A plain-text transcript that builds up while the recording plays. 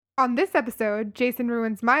On this episode, Jason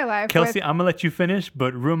ruins my life. Kelsey, I'm going to let you finish,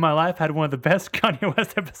 but Ruin My Life had one of the best Kanye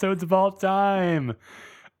West episodes of all time.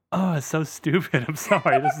 Oh, it's so stupid. I'm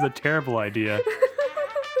sorry. This is a terrible idea.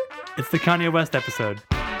 It's the Kanye West episode.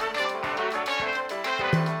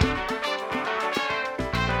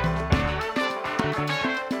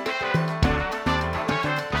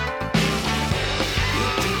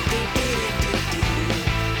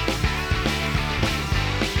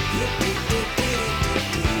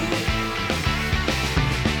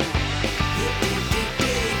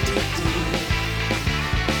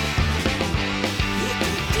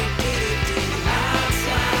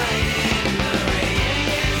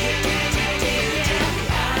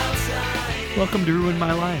 Welcome to Ruin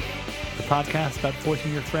My Life, the podcast about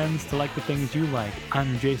forcing your friends to like the things you like.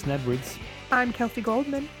 I'm Jason Edwards. I'm Kelsey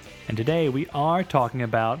Goldman. And today we are talking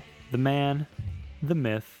about the man, the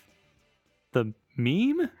myth, the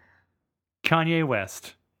meme, Kanye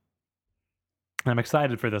West. I'm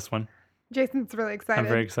excited for this one. Jason's really excited. I'm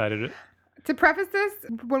very excited. To preface this,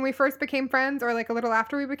 when we first became friends, or like a little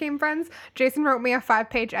after we became friends, Jason wrote me a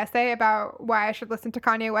 5-page essay about why I should listen to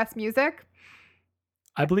Kanye West music.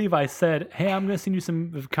 I believe I said, hey, I'm going to send you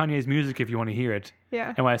some of Kanye's music if you want to hear it.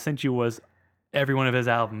 Yeah. And what I sent you was every one of his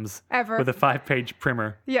albums. Ever. With a 5-page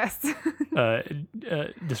primer. Yes.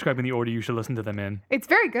 Describing the order you should listen to them in. It's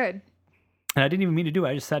very good. And I didn't even mean to do it.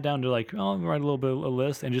 I just sat down to write a little bit of a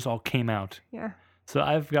list and it just all came out. Yeah. So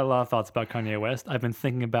I've got a lot of thoughts about Kanye West. I've been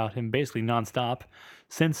thinking about him basically nonstop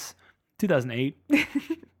since 2008,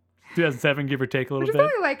 2007, give or take a little Which bit.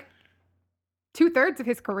 is probably like 2/3 of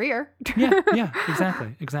his career. yeah,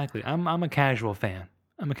 exactly. I'm a casual fan.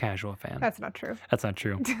 That's not true. That's not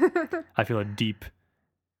true. I feel a deep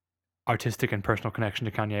artistic and personal connection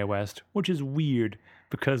to Kanye West, which is weird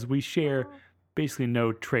because we share basically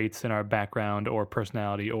no traits in our background or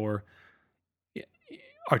personality or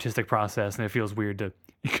artistic process, and it feels weird to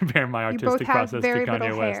compare my artistic process to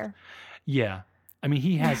Kanye West. Hair. Yeah. I mean,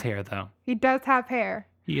 he has hair though. He does have hair.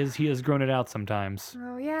 He has grown it out sometimes.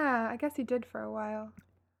 Oh yeah, I guess he did for a while.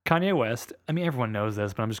 Kanye West, I mean everyone knows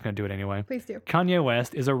this, but I'm just going to do it anyway. Please do. Kanye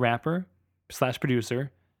West is a rapper /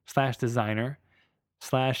 producer / designer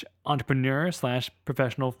 / entrepreneur /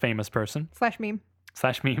 professional famous person / meme.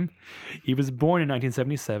 He was born in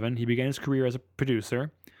 1977. He began his career as a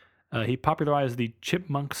producer. He popularized the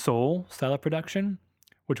chipmunk soul style of production,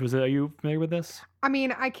 which was, are you familiar with this? I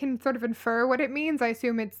mean, I can sort of infer what it means. I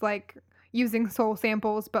assume it's like using soul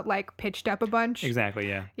samples, but like pitched up a bunch. Exactly,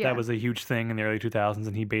 yeah. That was a huge thing in the early 2000s,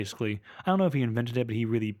 and he basically, I don't know if he invented it, but he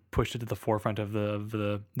really pushed it to the forefront of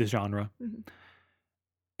the genre. Mm-hmm.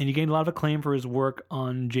 And he gained a lot of acclaim for his work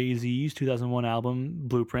on Jay-Z's 2001 album,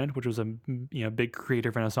 Blueprint, which was a big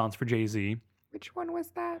creative renaissance for Jay-Z. Which one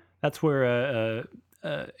was that? That's where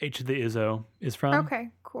H the Izzo is from. Okay,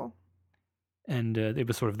 cool. And it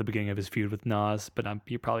was sort of the beginning of his feud with Nas, but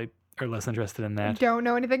you probably are less interested in that. Don't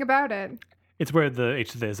know anything about it. It's where the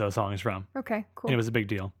H the Izzo song is from. Okay, cool. And it was a big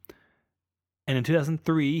deal. And in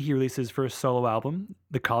 2003, he released his first solo album,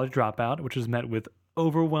 The College Dropout, which was met with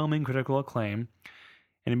overwhelming critical acclaim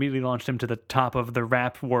and immediately launched him to the top of the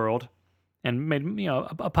rap world and made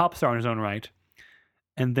a pop star in his own right.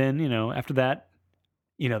 And then, after that,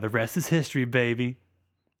 the rest is history, baby.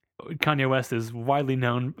 Kanye West is widely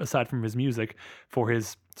known, aside from his music, for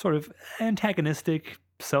his sort of antagonistic,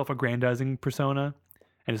 self-aggrandizing persona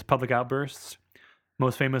and his public outbursts,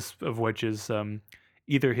 most famous of which is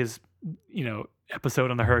either his,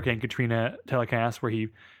 episode on the Hurricane Katrina telecast where he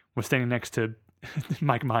was standing next to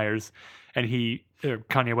Mike Myers and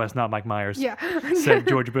Kanye West, not Mike Myers, said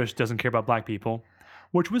George Bush doesn't care about black people,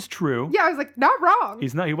 which was true. Yeah, I was like, not wrong.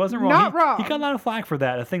 He wasn't wrong. Not wrong. He got a lot of flack for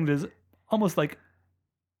that, a thing that is almost like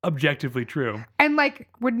objectively true. And like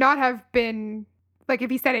would not have been, like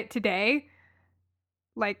if he said it today,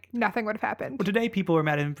 like nothing would have happened. Well, today people are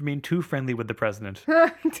mad at him for being too friendly with the president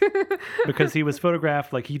because he was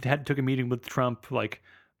photographed like he took a meeting with Trump like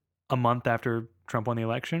a month after Trump won the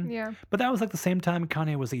election. Yeah. But that was like the same time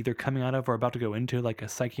Kanye was either coming out of or about to go into like a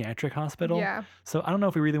psychiatric hospital. Yeah. So I don't know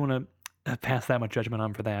if we really want to pass that much judgment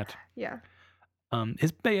on for that. Yeah.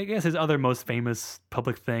 His other most famous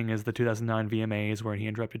public thing is the 2009 VMAs where he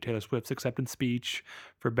interrupted Taylor Swift's acceptance speech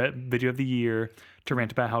for Video of the Year to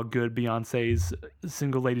rant about how good Beyonce's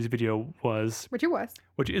Single Ladies video was. Which it was.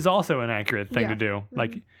 Which is also an accurate thing to do. Mm-hmm.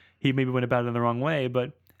 Like, he maybe went about it in the wrong way,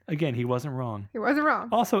 but again, he wasn't wrong. He wasn't wrong.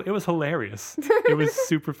 Also, it was hilarious. It was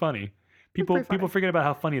super funny. People forget about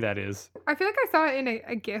how funny that is. I feel like I saw it in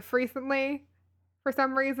a GIF recently for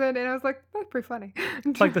some reason, and I was like, that's pretty funny.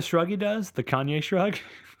 Like the shrug he does, the Kanye shrug.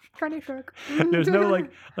 Kanye shrug. There's no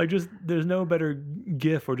there's no better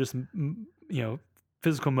GIF or just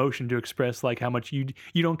physical motion to express like how much you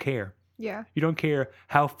don't care. Yeah. You don't care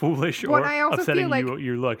how foolish But or I also upsetting feel like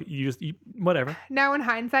you look. Whatever. now in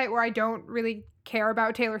hindsight, where I don't really care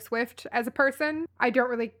about Taylor Swift as a person, I don't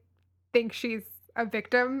really think she's a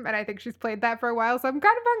victim, and I think she's played that for a while. So I'm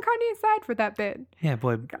kind of on Kanye's side for that bit. Yeah,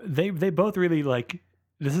 boy, they both really like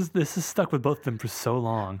this is stuck with both of them for so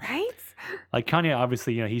long. Right? Like Kanye,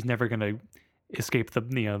 obviously, he's never gonna escape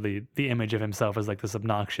the image of himself as like this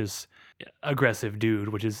obnoxious, aggressive dude,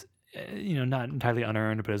 which is not entirely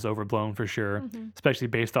unearned, but is overblown for sure, Mm-hmm. especially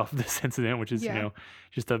based off of this incident, which is Yeah.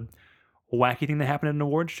 just a wacky thing that happened at an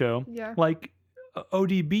award show. Yeah. Like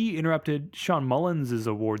ODB interrupted Sean Mullins'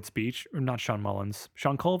 award speech, or not Sean Mullins,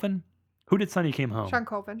 Sean Colvin. Who did Sunny Came Home? Sean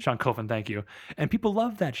Colvin. Sean Colvin, thank you. And people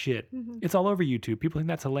love that shit. Mm-hmm. It's all over YouTube. People think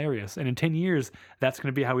that's hilarious. And in 10 years, that's going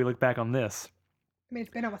to be how we look back on this. I mean, it's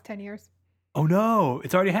been almost 10 years. Oh no,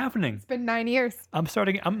 it's already happening. It's been 9 years. I'm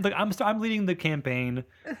leading the campaign,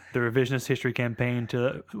 the revisionist history campaign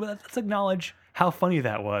let's acknowledge how funny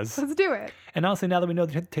that was. Let's do it. And honestly, now that we know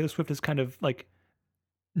that Taylor Swift is kind of like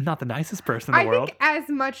not the nicest person in the world. I think as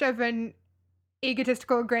much of an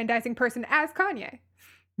egotistical, aggrandizing person as Kanye.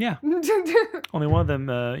 Yeah. Only one of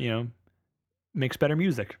them, makes better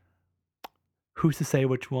music. Who's to say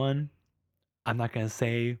which one? I'm not going to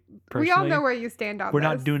say personally. We all know where you stand on We're this.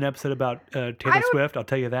 not doing an episode about Taylor Swift, I'll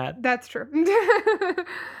tell you that. That's true.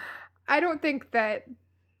 I don't think that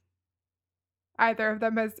either of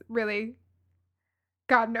them has really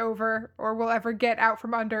gotten over or will ever get out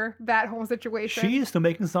from under that whole situation. She is still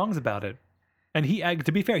making songs about it. And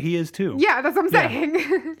to be fair, he is too. Yeah, that's what I'm Yeah.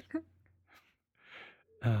 saying.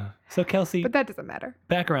 So Kelsey, But that doesn't matter.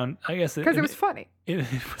 background, I guess. Because it was funny.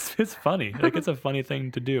 It's funny. Like, it's a funny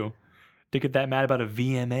thing to do. To get that mad about a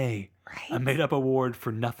VMA, Right? a made-up award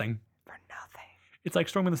for nothing. For nothing. It's like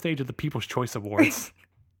storming the stage of the People's Choice Awards.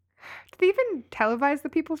 Did they even televise the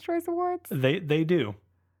People's Choice Awards? They do.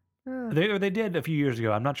 Ugh. They did a few years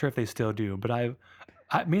ago. I'm not sure if they still do, but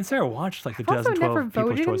me and Sarah watched like the I've also 2012 never People's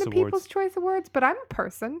voted in Choice the Awards. People's Choice Awards, but I'm a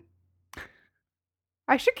person.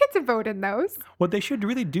 I should get to vote in those. What they should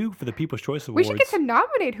really do for the People's Choice We Awards, should get to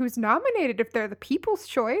nominate who's nominated if they're the People's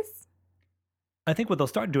Choice. I think what they'll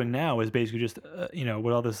start doing now is basically just,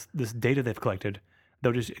 with all this data they've collected,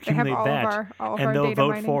 they'll just They have accumulate all that, of our and they'll data vote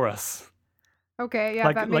mining. for us. Okay,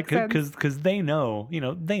 yeah, that makes sense. Because they know,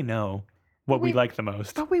 they know what we We- like the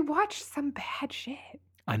most. But we watched some bad shit.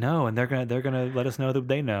 I know, and they're gonna let us know that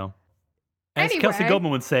they know. As Kelsey Anyway.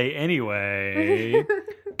 Goldman would say, anyway.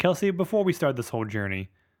 Kelsey, before we start this whole journey,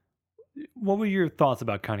 what were your thoughts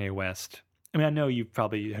about Kanye West? I mean, I know you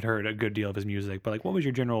probably had heard a good deal of his music, but like, what was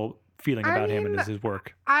your general feeling I about him and mean, his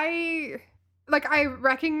work? I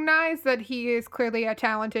recognize that he is clearly a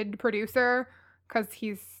talented producer because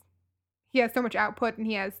he has so much output and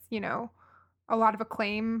he has, a lot of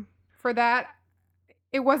acclaim for that.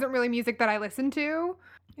 It wasn't really music that I listened to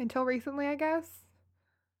until recently, I guess.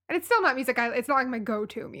 And it's still not music it's not like my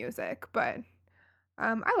go-to music, but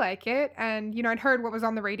I like it. And, I'd heard what was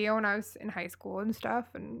on the radio when I was in high school and stuff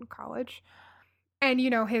and college. And,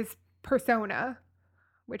 his persona,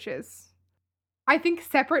 which is, I think,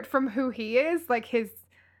 separate from who he is. Like,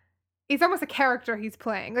 he's almost a character he's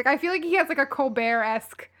playing. Like, I feel like he has, like, a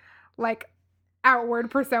Colbert-esque, like, outward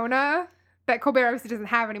persona that Colbert obviously doesn't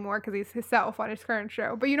have anymore because he's himself on his current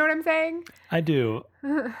show. But you know what I'm saying? I do.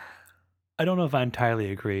 I don't know if I entirely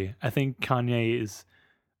agree. I think Kanye is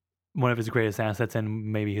one of his greatest assets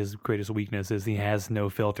and maybe his greatest weakness is he has no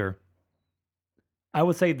filter. I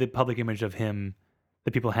would say the public image of him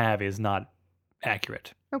that people have is not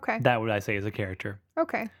accurate. Okay. That would I say is a character.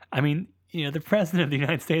 Okay. I mean, the president of the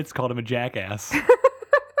United States called him a jackass.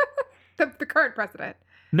 The current president.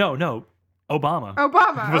 No, Obama.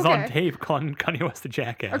 Obama. was okay. on tape calling Kanye West a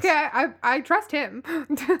jackass. Okay, I trust him.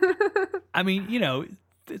 I mean,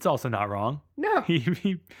 it's also not wrong. No.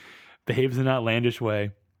 He behaves in an outlandish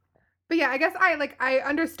way. But yeah, I guess I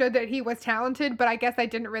understood that he was talented, but I guess I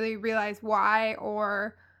didn't really realize why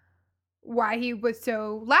or why he was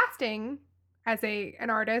so lasting as an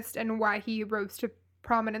artist and why he rose to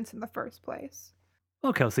prominence in the first place.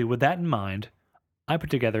 Well, Kelsey, with that in mind, I put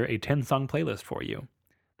together a 10-song playlist for you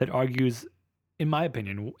that argues, in my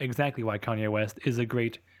opinion, exactly why Kanye West is a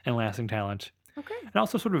great and lasting talent. Okay. And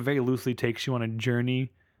also sort of very loosely takes you on a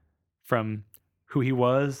journey from who he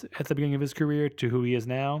was at the beginning of his career to who he is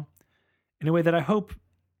now in a way that I hope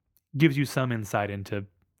gives you some insight into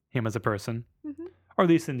him as a person, Mm-hmm. or at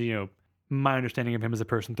least into, my understanding of him as a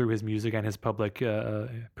person through his music and his public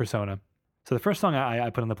persona. So the first song I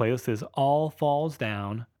put on the playlist is All Falls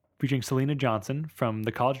Down, featuring Selena Johnson from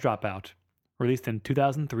The College Dropout, released in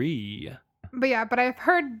 2003. But yeah, but I've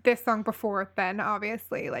heard this song before then,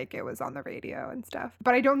 obviously, like it was on the radio and stuff.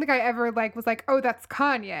 But I don't think I ever like was like, "Oh, that's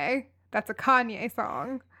Kanye. That's a Kanye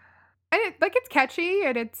song." And it's catchy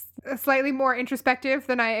and it's slightly more introspective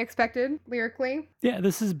than I expected lyrically. Yeah,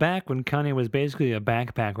 this is back when Kanye was basically a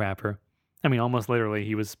backpack rapper. I mean, almost literally,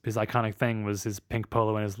 his iconic thing was his pink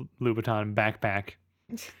polo and his Louboutin backpack.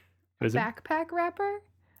 A Was it backpack rapper?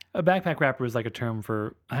 a backpack rapper is like a term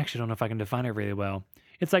for? I actually don't know if I can define it really well.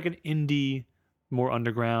 It's like an indie, more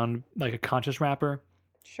underground, like a conscious rapper,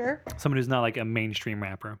 Sure. someone who's not like a mainstream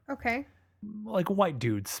rapper, Okay. like white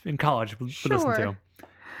dudes in college would listen to.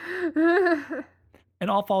 Sure. And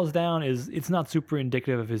All Falls Down it's not super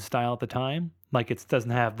indicative of his style at the time. Like it doesn't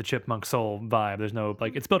have the Chipmunk Soul vibe. There's no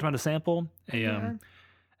like it's built around a sample, Yeah.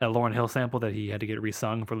 a Lauryn Hill sample that he had to get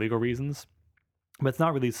resung for legal reasons. But it's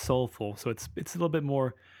not really soulful, so it's a little bit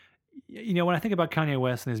more. When I think about Kanye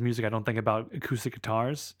West and his music, I don't think about acoustic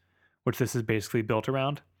guitars, which this is basically built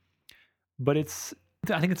around. But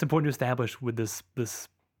I think it's important to establish with this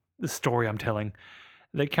story I'm telling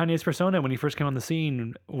that Kanye's persona when he first came on the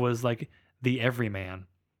scene was like the everyman,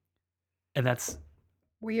 and that's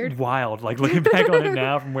Weird. wild. Like looking back on it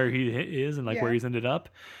now from where he is and like where Yeah. he's ended up.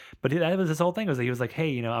 But that was his whole thing was that he was like,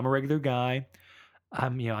 hey, I'm a regular guy.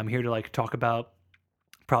 I'm here to like talk about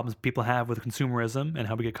problems people have with consumerism and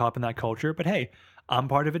how we get caught up in that culture. But hey, I'm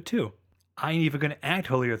part of it too. I ain't even gonna act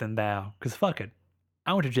holier than thou, cause fuck it.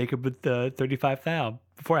 I went to Jacob with 35 thou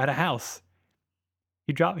before I had a house.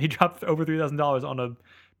 He dropped over $3,000 on a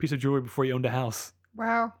piece of jewelry before he owned a house.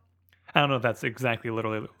 Wow. I don't know if that's exactly a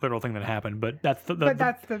literal thing that happened, but that's But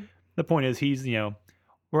that's the point is he's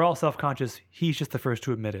we're all self-conscious. He's just the first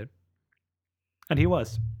to admit it, and he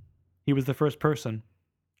was the first person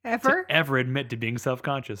ever? to ever admit to being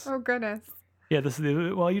self-conscious. Oh goodness. Yeah, this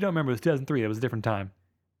is well, you don't remember. It was 2003. It was a different time.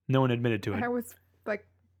 No one admitted to it. I was like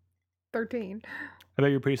 13. I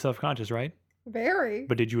bet you're pretty self-conscious, right? Very.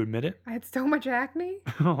 But did you admit it? I had so much acne.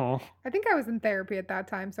 Oh, I think I was in therapy at that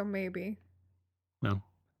time, so maybe. no.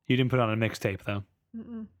 You didn't put on a mixtape though.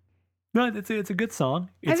 Mm-mm. No, it's a good song.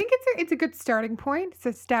 I think it's a good starting point. It's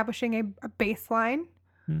establishing a baseline.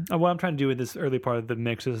 What I'm trying to do with this early part of the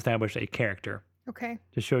mix is establish a character Okay.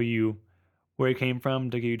 to show you where he came from,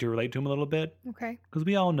 to get you to relate to him a little bit. Okay. Because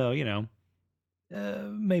we all know,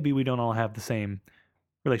 maybe we don't all have the same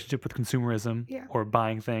relationship with consumerism Yeah. or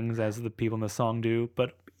buying things as the people in the song do,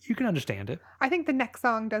 but you can understand it. I think the next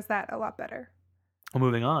song does that a lot better. Well,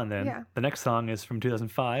 moving on then. Yeah. The next song is from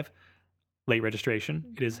 2005, Late Registration.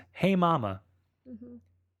 It is Hey Mama. Mm-hmm.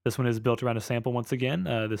 This one is built around a sample once again.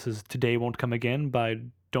 This is Today Won't Come Again by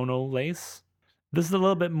Dono Lace. This is a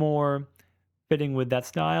little bit more fitting with that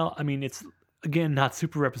style. I mean, it's, again, not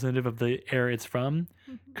super representative of the era it's from,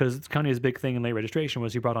 because Kanye's big thing in Late Registration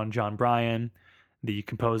was he brought on John Bryan, the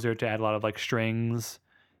composer, to add a lot of like strings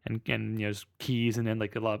and keys and then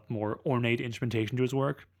like a lot more ornate instrumentation to his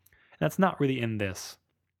work. That's not really in this.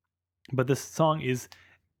 But this song is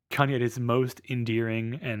Kanye at his most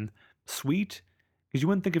endearing and sweet. Because you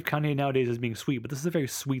wouldn't think of Kanye nowadays as being sweet, but this is a very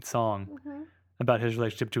sweet song Mm-hmm. about his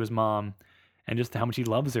relationship to his mom and just how much he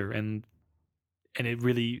loves her. And it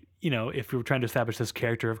really, if we were trying to establish this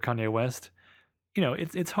character of Kanye West,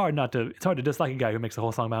 it's hard to dislike a guy who makes a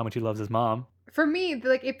whole song about how much he loves his mom. For me,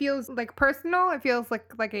 like it feels like personal. It feels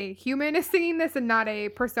like a human is singing this and not a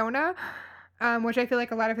persona. Which I feel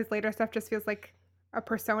like a lot of his later stuff just feels like a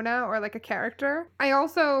persona or like a character. I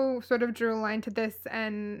also sort of drew a line to this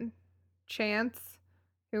and Chance,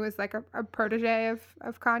 who was like a protege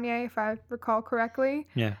of Kanye, if I recall correctly.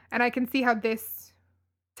 Yeah. And I can see how this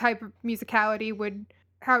type of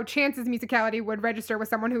how Chance's musicality would register with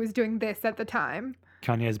someone who was doing this at the time.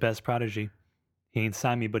 Kanye's best prodigy. He ain't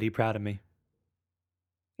signed me, but he proud of me.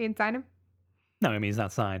 He didn't sign him? No, I mean, he's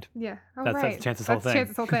not signed. Yeah. Oh, That's right. Chance's whole thing.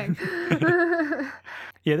 Chance's whole thing.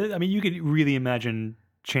 Yeah, I mean, you could really imagine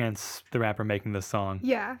Chance the rapper making this song.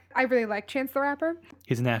 Yeah. I really like Chance the Rapper,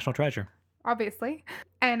 He's a national treasure. obviously.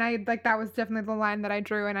 And I like that was definitely the line that I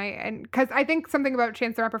drew. And because I think something about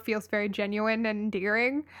Chance the Rapper feels very genuine and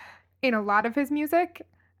endearing in a lot of his music.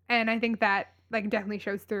 And I think that like definitely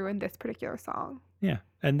shows through in this particular song. Yeah,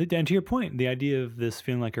 and to your point, the idea of this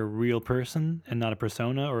feeling like a real person and not a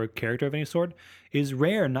persona or a character of any sort is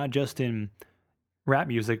rare, not just in rap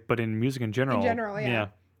music, but in music in general. In general, yeah.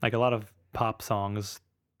 Like a lot of pop songs.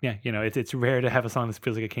 Yeah, it's rare to have a song that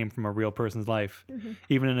feels like it came from a real person's life,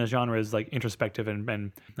 even in a genre as like introspective and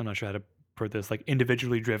I'm not sure how to put this, like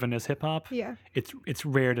individually driven as hip hop. Yeah. It's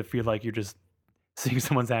rare to feel like you're just seeing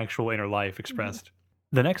someone's actual inner life expressed.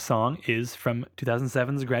 The next song is from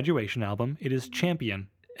 2007's Graduation album. It is Champion.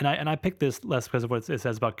 And I picked this less because of what it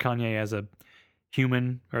says about Kanye as a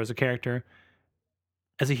human or as a character,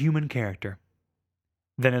 as a human character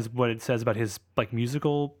than as what it says about his like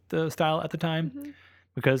musical style at the time. Mhm.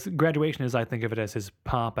 Because Graduation is, I think of it as his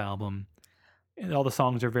pop album. And all the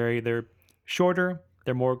songs are they're shorter,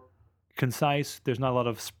 they're more concise. There's not a lot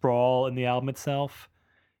of sprawl in the album itself.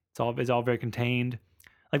 It's all very contained.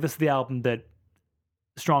 Like this is the album that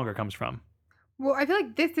Stronger comes from. Well, I feel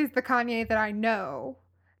like this is the Kanye that I know.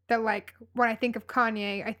 That like when I think of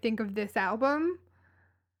Kanye, I think of this album,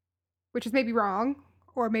 which is maybe wrong,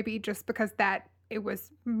 or maybe just because that it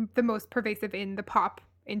was the most pervasive into pop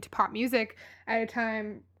music at a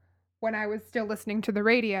time when I was still listening to the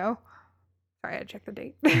radio. Sorry, I had to check the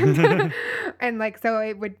date. And like so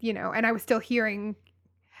it would, and I was still hearing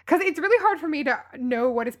because it's really hard for me to know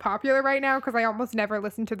what is popular right now because I almost never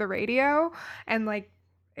listen to the radio, and like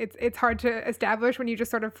it's hard to establish when you just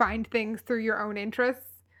sort of find things through your own interests.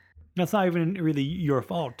 That's not even really your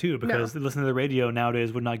fault too, No. because listening to the radio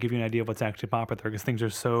nowadays would not give you an idea of what's actually popular because things are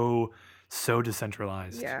so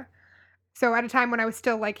decentralized. Yeah. So at a time when I was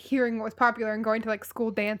still like hearing what was popular and going to like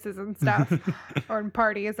school dances and stuff or in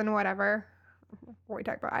parties and whatever. What we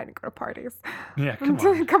talk about, I didn't go to parties. Yeah, come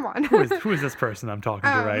on. Come on. Who is this person I'm talking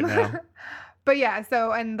to right now? But yeah,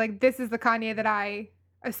 so and like this is the Kanye that I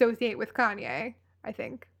associate with Kanye, I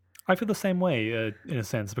think. I feel the same way in a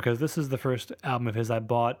sense because this is the first album of his I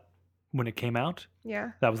bought when it came out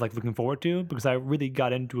Yeah. that I was like looking forward to because I really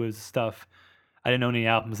got into his stuff. I didn't know any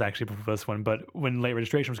albums actually before this one, but when Late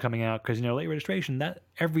Registration was coming out, because Late Registration, that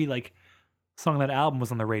every like song on that album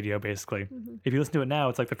was on the radio basically. Mhm. If you listen to it now,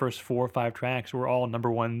 it's like the first 4 or 5 tracks were all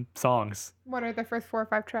 #1 songs. What are the first 4 or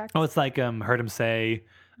 5 tracks? Oh, it's like Heard Him Say,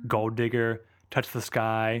 Gold Digger, Touch the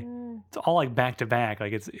Sky. Mm. It's all like back to back.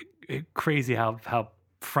 Like it's crazy how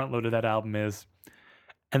front loaded that album is.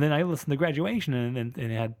 And then I listened to Graduation and it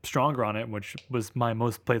had Stronger on it, which was my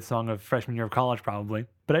most played song of freshman year of college probably.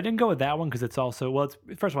 But I didn't go with that one because it's also it's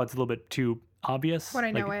first of all it's a little bit too obvious. When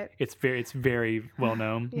I Like, know it. it's very well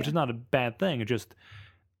known, which Yeah. is not a bad thing.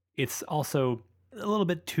 It's also a little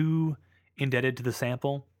bit too indebted to the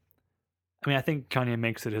sample. I mean, I think Kanye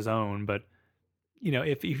makes it his own, but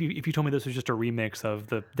if you told me this was just a remix of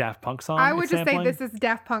the Daft Punk song, I would it's just say sampling, this is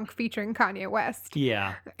Daft Punk featuring Kanye West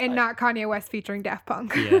yeah, and not Kanye West featuring Daft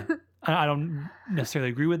Punk. yeah. I don't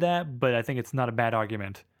necessarily agree with that, but I think it's not a bad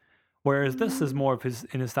argument. Whereas this is more of his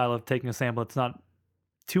style of taking a sample. It's not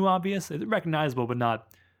too obvious, it's recognizable, but not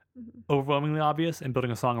Mhm. overwhelmingly obvious, and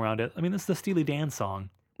building a song around it. I mean, this is the Steely Dan song.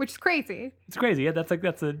 Which is crazy. It's crazy. Yeah, that's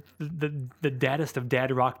the daddest of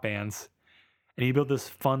dad rock bands, and he built this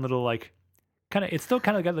fun little like kind of. It's still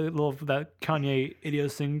kind of got a little that Kanye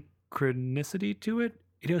idiosyncraticity to it.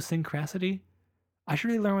 Idiosyncrasy. I should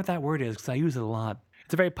really learn what that word is because I use it a lot.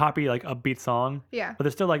 It's a very poppy, like upbeat song, Yeah. but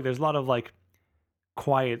there's a lot of like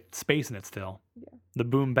quiet space in it still. Yeah. The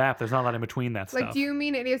boom bap, there's not a lot in between that Like, stuff. do you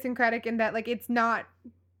mean idiosyncratic in that, like, it's not,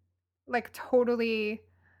 like, totally,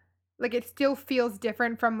 like, it still feels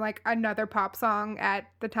different from, like, another pop song at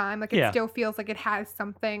the time? Like, it Yeah. still feels like it has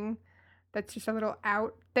something that's just a little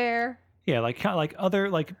out there? Yeah, like kind of like other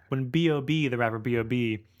like when B.O.B. the rapper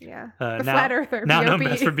B.O.B. Yeah. The The Flat Earther, now known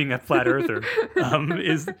B.O.B.. as for being a flat earther,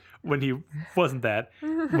 is when he wasn't that.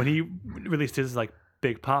 When he released his like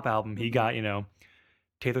big pop album, he got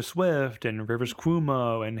Taylor Swift and Rivers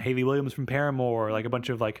Cuomo and Hayley Williams from Paramore, like a bunch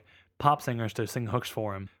of like pop singers to sing hooks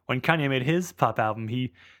for him. When Kanye made his pop album,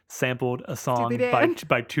 he sampled a song Steely by Dan.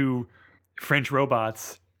 by 2 French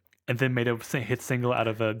robots, and then made a hit single out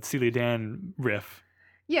of a Steely Dan riff.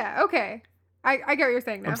 Yeah, okay. I get what you're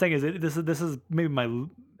saying What now. I'm saying is this is maybe my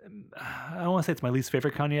I don't want to say it's my least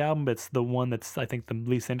favorite Kanye album, but it's the one that's I think the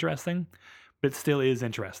least interesting, but it still is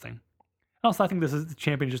interesting. Also, I think this is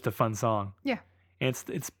Champion just a fun song. Yeah. And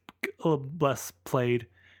it's a little less played,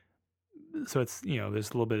 so it's there's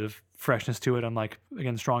a little bit of freshness to it. Unlike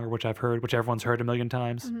again Stronger, which everyone's heard a million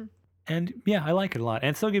times, Mhm. and yeah, I like it a lot.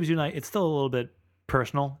 And it still gives you it's still a little bit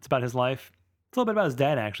personal. It's about his life. It's a little bit about his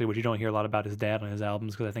dad actually, which you don't hear a lot about his dad on his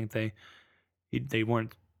albums because I think they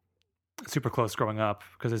weren't super close growing up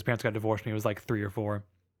because his parents got divorced when he was like 3 or 4.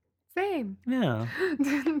 Same. Yeah,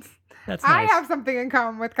 that's I nice. have something in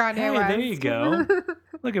common with Kanye Hey, West. there you go.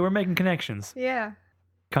 Look, we're making connections. Yeah.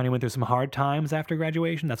 Kanye went through some hard times after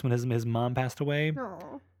graduation. That's when his mom passed away.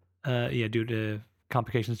 Oh. Yeah, due to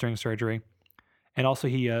complications during surgery, and also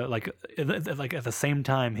he like at the same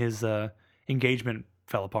time his engagement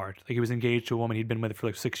fell apart. Like he was engaged to a woman he'd been with for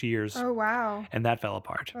like 6 years, Oh, wow. and that fell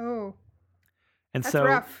apart. Oh. And That's so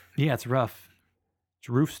rough. yeah, it's rough. It's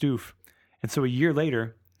roof stoof. And so a year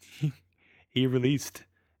later, he released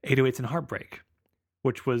 808s and Heartbreak,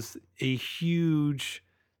 which was a huge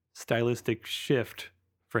stylistic shift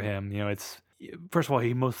for him. first of all,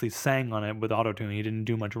 he mostly sang on it with autotune. He didn't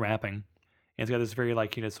do much rapping. And it's got this very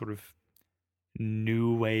like, sort of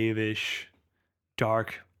new wave-ish,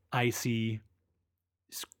 dark, icy,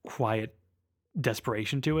 quiet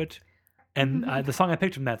desperation to it. And the song I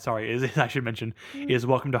picked from that, is I should mention, is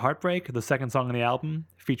 "Welcome to Heartbreak," the second song on the album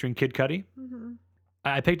featuring Kid Cudi.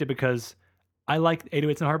 I picked it because I like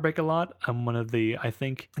 808s and Heartbreak a lot. I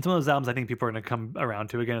think it's one of those albums I think people are going to come around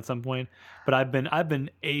to again at some point. But I've been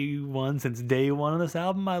A1 since day one on this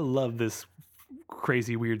album. I love this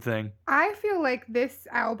crazy weird thing. I feel like this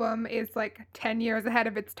album is like 10 years ahead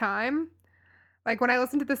of its time. Like when I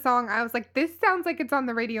listened to the song, I was like, this sounds like it's on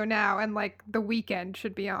the radio now and like The Weeknd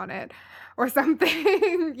should be on it or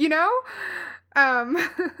something, you know?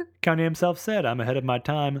 Kanye himself said, "I'm ahead of my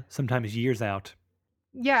time, sometimes years out."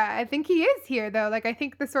 Yeah, I think he is here though. Like I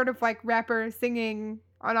think the sort of like rapper singing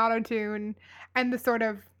on autotune and the sort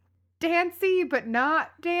of dancey but not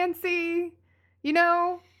dancey, you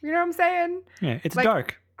know? You know what I'm saying? Yeah, it's Like,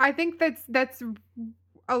 dark. I think that's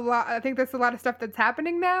a lot. I think there's a lot of stuff that's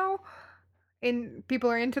happening now. And people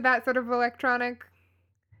are into that sort of electronic.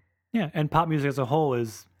 Yeah, and pop music as a whole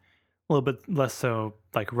is a little bit less so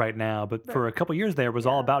like right now, but for a couple years there, it was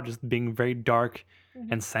all about just being very dark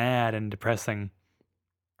and sad and depressing.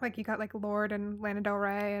 Like you got like Lorde and Lana Del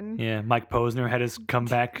Rey and Yeah, Mike Posner had his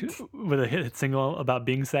comeback with a hit single about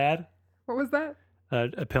being sad. what was that?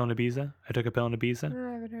 A pill in Ibiza. I took a pill in Ibiza.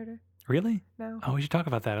 I haven't heard it. Really? No. Oh, we should talk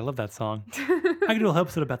about that. I love that song. I could do a whole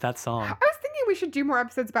episode about that song. I was thinking we should do more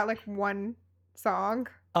episodes about like one song.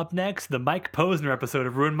 Up next, the Mike Posner episode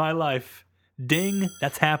of Ruin My Life. Ding,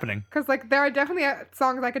 that's happening. Because like there are definitely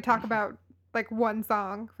songs I could talk about, like one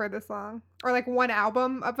song for this song, or like one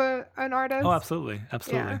album of an artist. Oh, absolutely,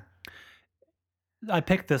 absolutely. I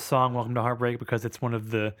picked this song, "Welcome to Heartbreak," because it's one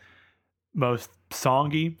of the most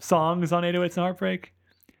songy songs on 808s and Heartbreak.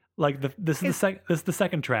 Like this is the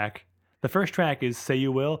second track. The first track is "Say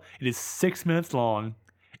You Will." It is 6 minutes long.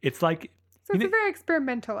 It's like, So it's a very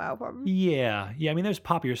experimental album. yeah. I mean, there's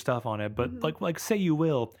poppier stuff on it, but like "Say You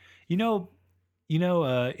Will," you know,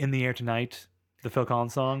 "In the Air Tonight," the Phil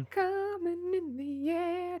Collins song. Coming in the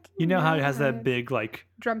air. You know how it has that big like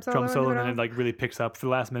drum solo, and then it like really picks up for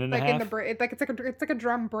the last minute and like a half. in the bridge, like it's like a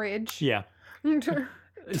drum bridge. Yeah.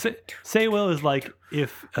 Say Will is like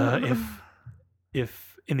if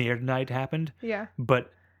 "In the Air Tonight" happened, Yeah.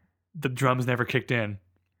 but the drums never kicked in.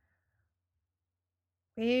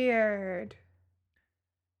 Weird.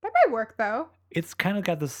 That might work though. It's kind of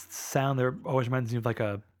got this sound that always reminds me of like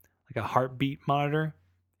a heartbeat monitor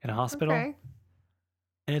in a hospital. Okay.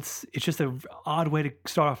 And it's just an odd way to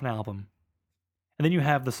start off an album. And then you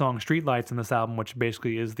have the song "Streetlights" in this album, which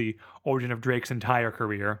basically is the origin of Drake's entire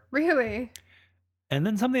career. Really? And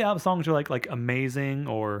then some of the album songs are like "Amazing"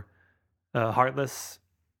 or "Heartless."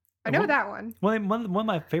 I know that one. One of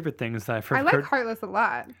my favorite things that I've heard. I like Heartless a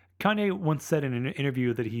lot. Kanye once said in an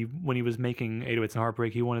interview that when he was making 808s and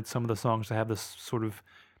Heartbreak, he wanted some of the songs to have this sort of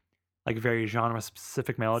like very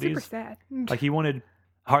genre-specific melodies. Super sad. Like he wanted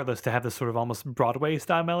Heartless to have this sort of almost Broadway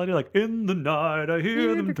style melody, like "In the night I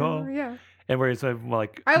hear them talk." Yeah. And whereas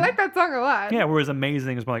like I like that song a lot. yeah, whereas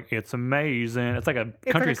 "Amazing" is more like "It's amazing." It's like a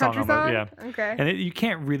It's country, like a country song, song. yeah. Okay. And you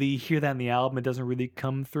can't really hear that in the album. It doesn't really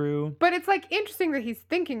come through. But it's like interesting that he's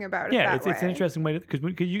thinking about it. Yeah, that it's an way. interesting way because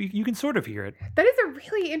you can sort of hear it. That is a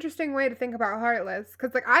really interesting way to think about Heartless,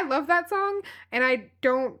 because like I love that song and I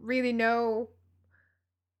don't really know.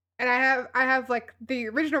 And I have like the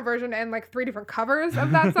original version and like 3 different covers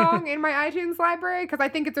of that song in my iTunes library, because I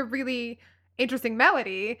think it's a really interesting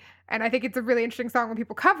melody and I think it's a really interesting song when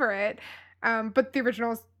people cover it. But the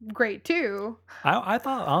original is great too. I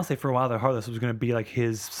thought honestly for a while that Heartless was going to be like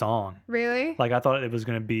his song. Really? Like I thought it was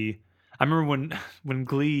going to be. I remember when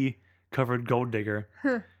Glee covered "Gold Digger,"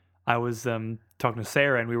 I was talking to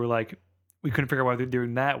Sarah and we were like, we couldn't figure out why they're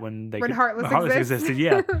doing that when Heartless exists. existed.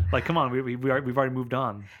 Yeah, like come on, we've already moved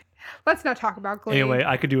on. Let's not talk about Glee. Anyway,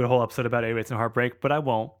 I could do a whole episode about 808s and Heartbreak, but I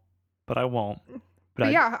won't.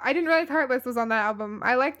 But yeah, I didn't realize Heartless was on that album.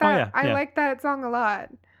 I like that. Oh, yeah, I like that song a lot.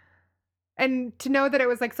 And to know that it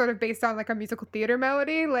was like sort of based on like a musical theater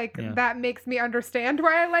melody, like that makes me understand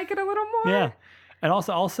why I like it a little more. Yeah, and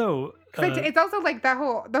also, it's also like the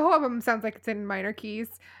whole album sounds like it's in minor keys,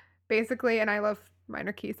 basically, and I love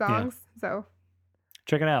minor key songs. So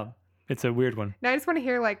check it out. It's a weird one. Now I just want to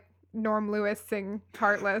hear like Norm Lewis sing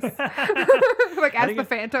Heartless, like as the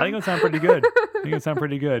Phantom. I think it would sound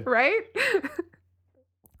pretty good. Right?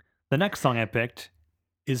 The next song I picked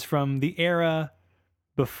is from the era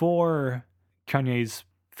before Kanye's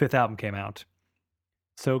 5th album came out.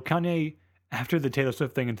 So Kanye, after the Taylor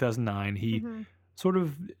Swift thing in 2009, he sort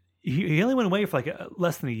of he only went away for like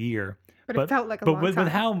less than a year, But it felt like a but long with time.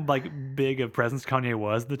 how like big a presence Kanye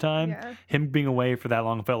was at the time, Yeah. him being away for that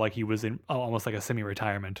long felt like he was in almost like a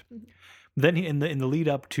semi-retirement. Mhm. Then in the lead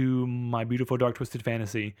up to My Beautiful Dark Twisted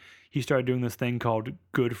Fantasy, he started doing this thing called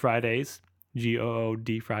Good Fridays,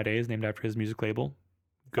 GOOD Fridays, named after his music label.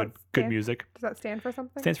 Good music. Does that stand for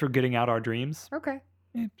something? Stands for Getting Out Our Dreams. Okay.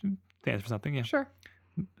 Yeah, stands for something, yeah. Sure.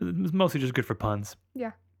 It's mostly just good for puns.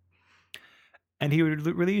 Yeah. And he would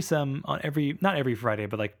release on not every Friday,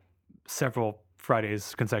 but like several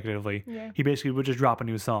Fridays consecutively. Yeah. He basically would just drop a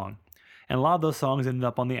new song. And a lot of those songs ended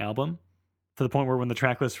up on the album, to the point where when the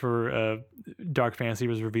track list for Dark Fantasy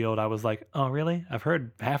was revealed, I was like, oh, really? I've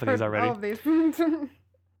heard half of these already. All of these.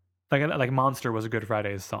 Like Monster was a Good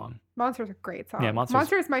Fridays song. Monster's a great song. Yeah,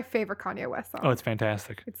 Monster is my favorite Kanye West song. Oh, it's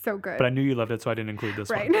fantastic. It's so good. But I knew you loved it, so I didn't include this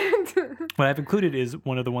right. one. What I've included is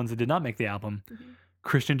one of the ones that did not make the album,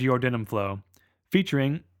 Christian Dior Denim Flow,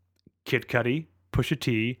 featuring Kid Cudi, Pusha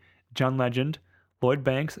T, John Legend, Lloyd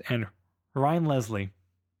Banks, and Ryan Leslie.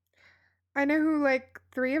 I know who like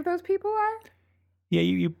 3 of those people are. Yeah,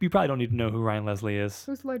 you probably don't need to know who Ryan Leslie is.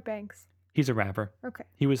 Who's Lloyd Banks? He's a rapper. Okay.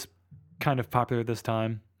 He was kind of popular at this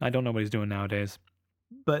time. I don't know what he's doing nowadays.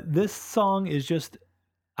 But this song is just,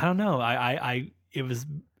 I don't know.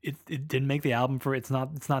 It didn't make the album for it's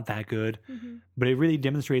not that good. Mm-hmm. But it really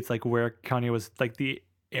demonstrates like where Kanye was, like the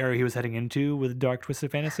era he was heading into with Dark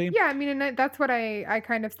Twisted Fantasy. Yeah, I mean, and that's what I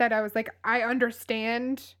kind of said. I was like, I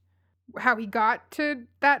understand how he got to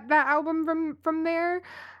that album from there.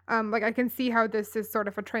 Like I can see how this is sort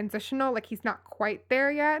of a transitional, like he's not quite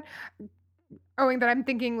there yet. Owing that I'm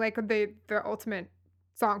thinking like the ultimate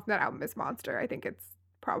song from that album is Monster. I think it's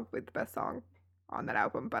probably the best song on that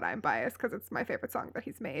album, but I'm biased because it's my favorite song that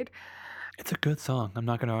he's made. It's a good song. I'm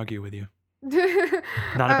not going to argue with you.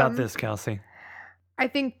 Not about this, Kelsey. I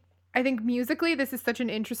think musically this is such an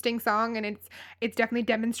interesting song, and it's definitely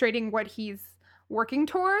demonstrating what he's working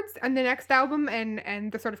towards on the next album,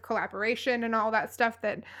 and the sort of collaboration and all that stuff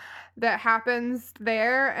that happens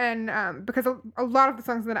there, and because a lot of the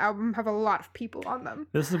songs on the album have a lot of people on them.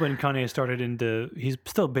 This is when Kanye started he's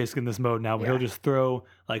still basically in this mode now, but he'll just throw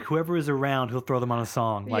like whoever is around, he'll throw them on a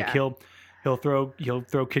song. Like he'll throw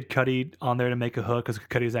Kid Cudi on there to make a hook, because Kid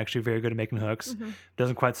Cudi is actually very good at making hooks. Mm-hmm.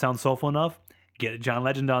 Doesn't quite sound soulful enough. Get John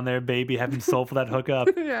Legend on there, baby. Have him soulful that hook up.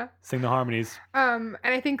 Yeah. Sing the harmonies. And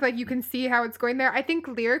I think like you can see how it's going there. I think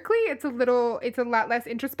lyrically it's a lot less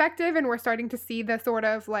introspective, and we're starting to see the sort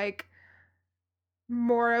of like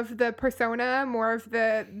more of the persona, more of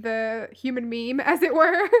the human meme, as it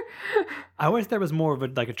were. I wish there was more of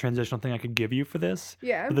a transitional thing I could give you for this.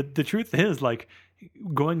 Yeah. But the truth is, like,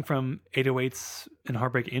 going from 808s and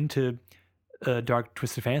Heartbreak into Dark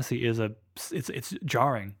Twisted Fantasy it's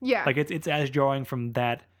jarring. Yeah. Like it's as jarring from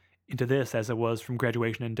that into this as it was from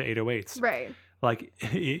Graduation into 808s. Right. Like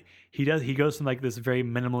he goes from like this very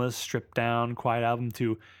minimalist, stripped down, quiet album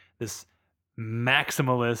to this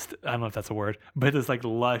maximalist, I don't know if that's a word, but this like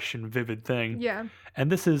lush and vivid thing. Yeah.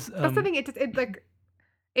 And this is That's the thing. It like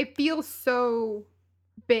it feels so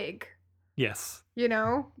big. Yes. You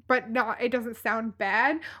know, but it doesn't sound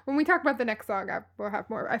bad. When we talk about the next song, I have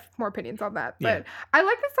more opinions on that. But I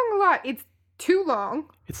like this song a lot. It's too long.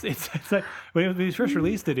 It's like when he first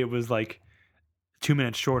released it, it was like 2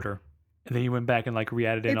 minutes shorter, and then he went back and like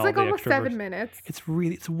re-added in all the extra. It's like almost 7 minutes.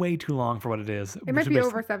 It's way too long for what it is. It might be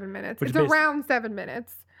over 7 minutes. It's around 7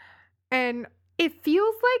 minutes, and it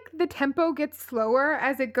feels like the tempo gets slower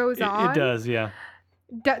as it goes on. It does, yeah.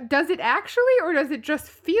 Does it actually, or does it just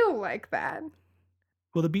feel like that?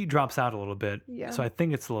 Well, the beat drops out a little bit, so I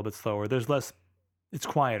think it's a little bit slower. There's less. It's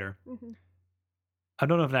quieter. Mm-hmm. I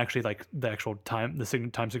don't know if actually like the actual time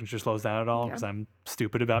signature slows down at all, because I'm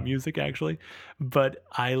stupid about music actually, but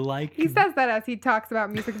I like. He says that as he talks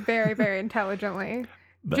about music very, very intelligently.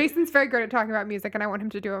 But Jason's very good at talking about music, and I want him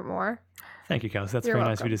to do it more. Thank you, Kelsey. That's very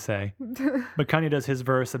nice of you to say. But Kanye does his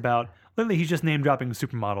verse about, literally, he's just name dropping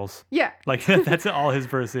supermodels. Yeah. Like, that's all his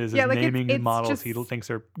verse is like naming it's models he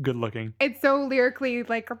thinks are good looking. It's so lyrically,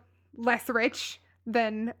 like, less rich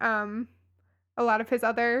than a lot of his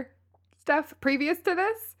other stuff previous to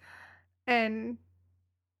this. And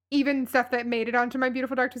even stuff that made it onto My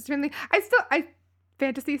Beautiful Dark Twisted Fantasy.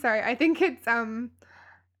 I think it's,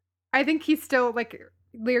 I think he's still, like,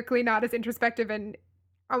 lyrically not as introspective and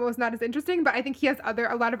almost not as interesting, but I think he has a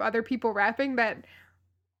lot of other people rapping that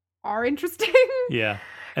are interesting. Yeah.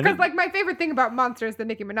 Because like my favorite thing about Monster is the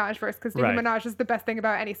Nicki Minaj verse, because Nicki Minaj is the best thing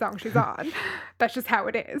about any song she's on. That's just how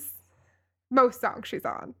it is. Most songs she's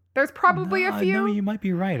on. There's probably a few. No, you might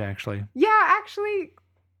be right, actually. Yeah, actually,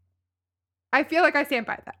 I feel like I stand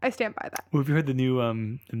by that. Well, have you heard the new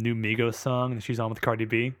Migos song that she's on with Cardi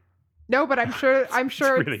B? No, but I'm sure It's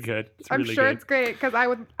really good. It's I'm really sure good. it's great because I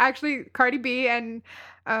would actually Cardi B and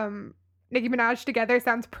Nicki Minaj together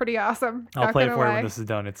sounds pretty awesome. I'll Not play it gonna for you when lie, this is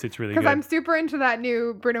done. It's really because good. I'm super into that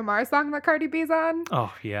new Bruno Mars song that Cardi B's on.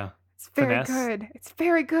 Oh yeah. It's very Finesse. good. It's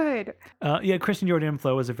very good. Yeah, Christian Jordan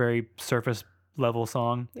Flow is a very surface level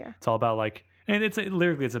song. Yeah. It's all about like, and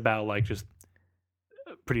lyrically it's about like just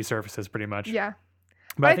pretty surfaces pretty much. Yeah.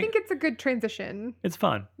 But But I think it's a good transition. it's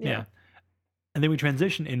fun. Yeah. Yeah. And then we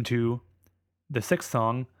transition into the sixth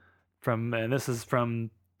song and this is from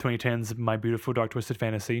 2010's My Beautiful Dark Twisted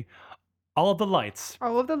Fantasy, All of the Lights,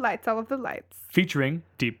 All of the lights, all of the lights. featuring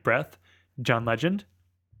Deep Breath, John Legend,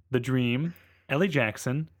 The Dream, Ellie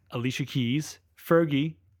Jackson, Alicia Keys,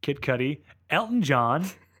 Fergie, Kid Cudi, Elton John,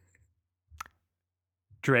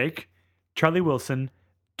 Drake, Charlie Wilson,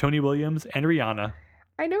 Tony Williams, and Rihanna.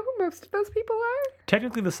 I know who most of those people are.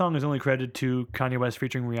 Technically, the song is only credited to Kanye West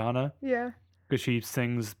featuring Rihanna Yeah. because she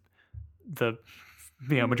sings the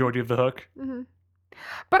majority of the hook. Hmm.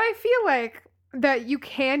 But I feel like that you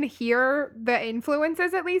can hear the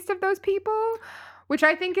influences at least of those people, which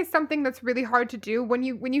I think is something that's really hard to do when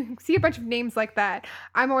you see a bunch of names like that.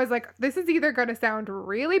 I'm always like, this is either going to sound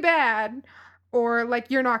really bad or like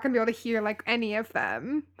you're not going to be able to hear like any of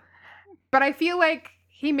them. But I feel like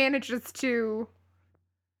he manages to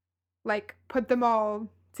like put them all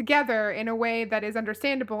together in a way that is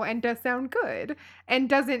understandable and does sound good and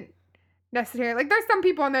doesn't necessarily like there's some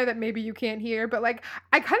people on there that maybe you can't hear, but like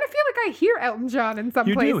I kind of feel like I hear Elton John in some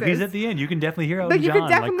You places. do. He's at the end. You can definitely hear Elton like you John. could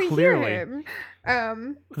definitely like, hear clearly.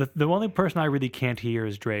 him. The only person I really can't hear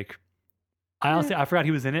is Drake. I honestly I forgot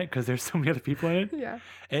he was in it because there's so many other people in it. Yeah.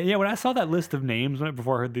 And yeah, when I saw that list of names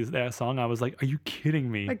before I heard that song, I was like, "Are you kidding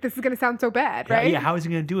me?" Like this is gonna sound so bad, Yeah, right? yeah, how is he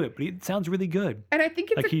gonna do it? But it sounds really good. And I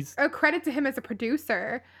think Like, it's he's- a credit to him as a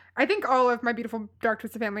producer. I think all of My Beautiful Dark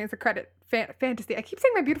Twisted Family is a credit fantasy. I keep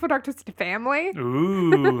saying My Beautiful Dark Twisted Family.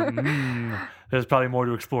 Ooh, there's probably more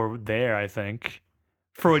to explore there. I think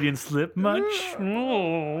Freudian slip much.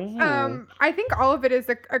 I think all of it is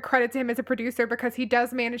a credit to him as a producer because he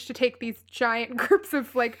does manage to take these giant groups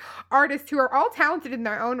of like artists who are all talented in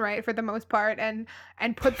their own right for the most part and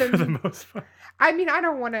put them. For the most part. I mean, I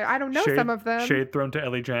don't know some of them. Shade thrown to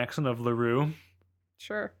Ellie Jackson of LaRue.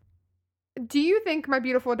 Sure. Do you think My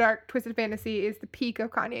Beautiful Dark Twisted Fantasy is the peak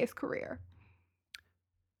of Kanye's career?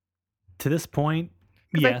 To this point,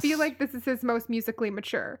 Because yes. I feel like this is his most musically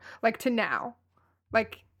mature, like to now.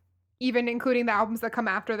 Like, even including the albums that come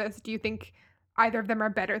after this, do you think either of them are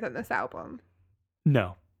better than this album?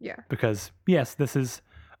 No, Yeah. because yes, this is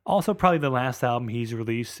also probably the last album he's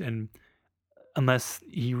released, and unless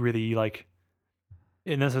he really like,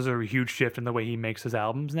 unless there's a huge shift in the way he makes his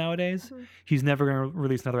albums nowadays, Mhm. he's never gonna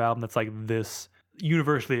release another album that's like this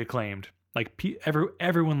universally acclaimed. Like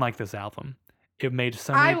everyone liked this album. It made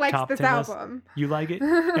so many I liked top this 10 lists. album. You like it,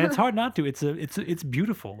 and it's hard not to. It's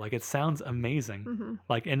beautiful. Like it sounds amazing. Mhm.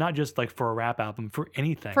 Like and not just like for a rap album, for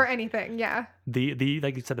anything. For anything, yeah. The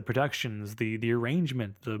like you said, the productions, the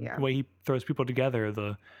arrangement, the Yeah. way he throws people together,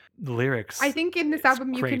 the lyrics. I think in this It's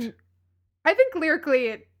album you great. can. I think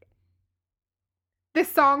lyrically,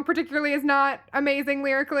 this song particularly is not amazing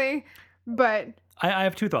lyrically, but. I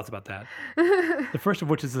have two thoughts about that. The first of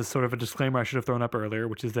which is this sort of a disclaimer I should have thrown up earlier,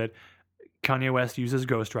 which is that Kanye West uses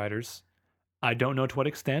ghostwriters. I don't know to what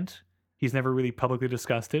extent. He's never really publicly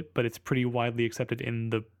discussed it, but it's pretty widely accepted in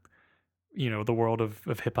the the world of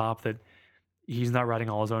hip hop that he's not writing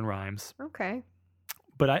all his own rhymes. Okay.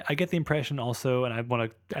 But I get the impression also, and I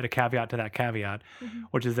want to add a caveat to that caveat, Mhm.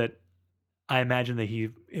 which is that I imagine that he,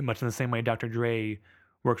 much in the same way Dr. Dre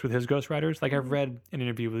works with his ghostwriters. Like I've Mhm. read an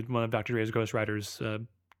interview with one of Dr. Dre's ghostwriters,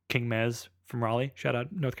 King Mez from Raleigh, shout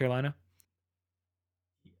out North Carolina.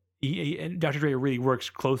 And Dr. Dre really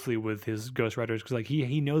works closely with his ghostwriters because like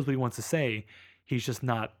he knows what he wants to say. He's just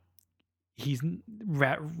not.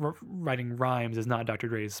 Writing rhymes is not Dr.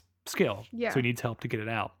 Dre's skill. Yeah. So he needs help to get it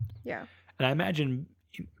out. Yeah. And I imagine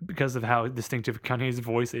because of how distinctive Kanye's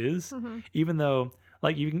voice is, Mhm. even though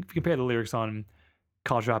like you can compare the lyrics on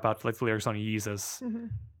College Dropout to like the lyrics on Yeezus, Mhm.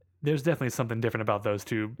 there's definitely something different about those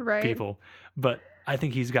two Right. people. But I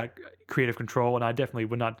think he's got creative control, and I definitely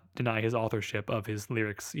would not deny his authorship of his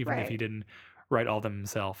lyrics, even if he Right. didn't write all of them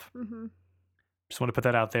himself. Mhm. Just want to put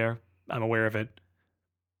that out there. I'm aware of it.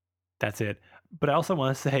 That's it. But I also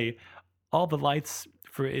want to say, all the lights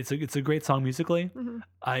for it's a great song musically. Mhm.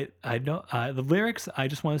 I know the lyrics. I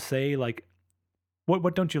just want to say like,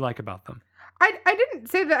 what don't you like about them? I didn't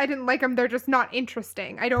say that I didn't like them. They're just not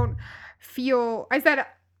interesting. I don't feel. I said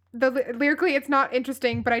lyrically it's not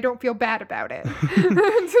interesting, but I don't feel bad about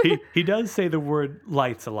it. He does say the word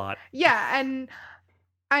lights a lot. Yeah, and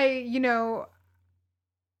I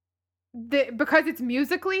because it's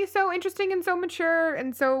musically so interesting and so mature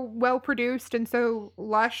and so well produced and so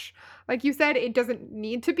lush, like you said, it doesn't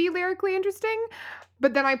need to be lyrically interesting.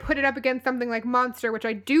 But then I put it up against something like Monster, which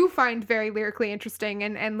I do find very lyrically interesting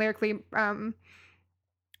and lyrically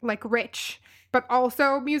like rich, but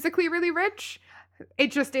also musically really rich.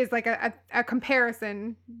 It just is like a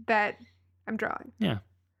comparison that I'm drawing. Yeah,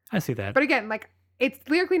 I see that. But again, like it's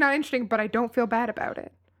lyrically not interesting, but I don't feel bad about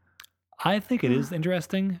it. I think it is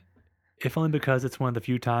interesting, if only because it's one of the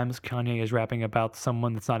few times Kanye is rapping about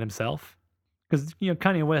someone that's not himself. Because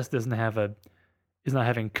Kanye West is not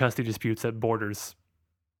having custody disputes at borders,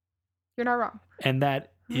 You're not wrong. and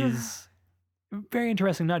that is very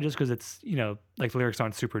interesting. Not just because it's like the lyrics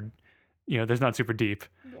aren't super, there's not super deep,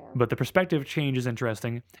 Yeah. but the perspective change is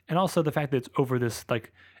interesting, and also the fact that it's over this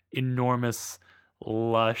like enormous,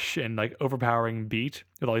 lush, and like overpowering beat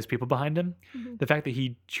with all these people behind him. Mhm. The fact that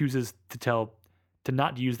he chooses to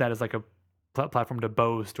not use that as like a platform to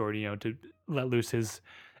boast or to let loose his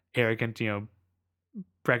arrogant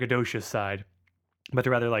braggadocious side, but to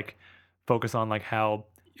rather like focus on like how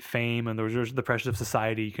fame and the pressures of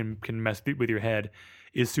society can mess with your head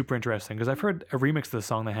is super interesting. Because I've heard a remix of the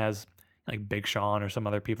song that has like Big Sean or some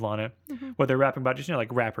other people on it, Mhm. where they're rapping about just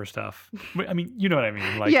like rapper stuff. I mean, you know what I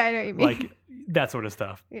mean? Like, Yeah, I know what you mean. like that sort of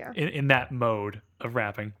stuff. Yeah. In that mode of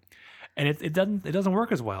rapping, and it doesn't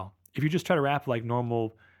work as well if you just try to rap like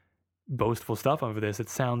normal boastful stuff over this. It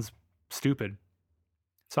sounds stupid.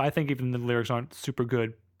 So I think even the lyrics aren't super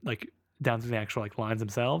good, like down to the actual like lines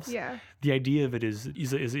themselves. Yeah. The idea of it is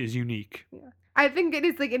unique. Yeah. I think it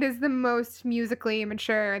is the most musically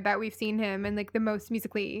mature that we've seen him and like the most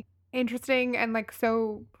musically interesting and like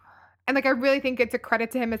so and like I really think it's a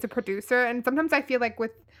credit to him as a producer. And sometimes I feel like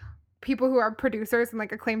with people who are producers and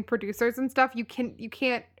like acclaimed producers and stuff, you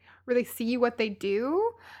can't really see what they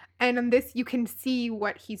do. And on this you can see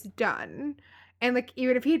what he's done. And like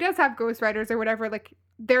even if he does have ghostwriters or whatever, like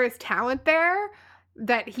there is talent there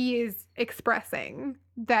that he is expressing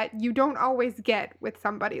that you don't always get with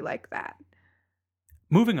somebody like that.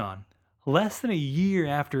 Moving on. Less than a year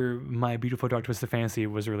after My Beautiful Dark Twisted Fantasy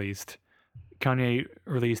was released, Kanye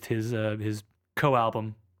released his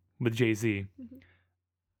co-album with Jay-Z, Mhm.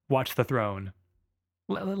 Watch the Throne.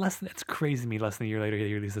 It's crazy to me. Less than a year later,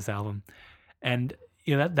 he released this album, and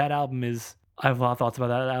that album is. I have a lot of thoughts about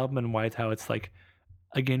that album and why how it's like,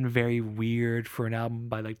 again, very weird for an album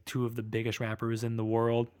by like two of the biggest rappers in the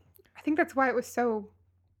world. I think that's why it was so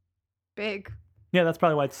big. Yeah, that's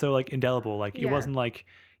probably why it's so like indelible. Like it Yeah. wasn't like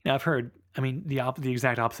I've heard. I mean, the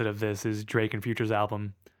exact opposite of this is Drake and Future's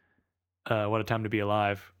album, "What a Time to Be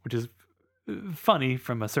Alive," which is funny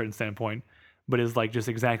from a certain standpoint, but is like just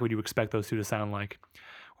exactly what you expect those two to sound like.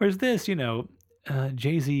 Whereas this,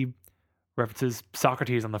 Jay-Z references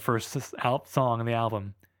Socrates on the first song on the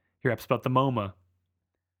album. He raps about the MoMA.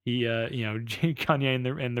 He, Kanye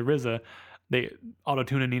and the RZA, they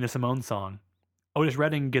auto-tune a Nina Simone song. Otis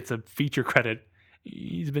Redding gets a feature credit.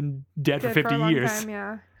 He's been dead for Did 50 a long years. time,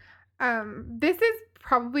 yeah. This is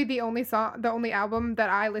probably the only album that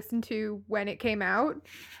I listened to when it came out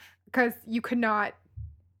because you couldn't not.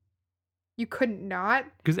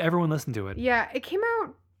 Because everyone listened to it. Yeah, it came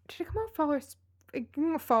out. Did it come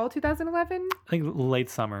out fall 2011? I think late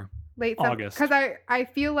summer. Late summer. August. Because I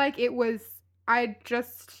feel like it was. I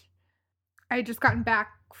just gotten back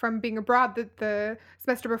from being abroad the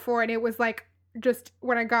semester before, and it was like just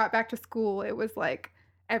when I got back to school, it was like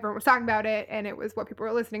everyone was talking about it, and it was what people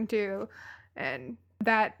were listening to. And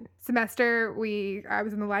that semester, I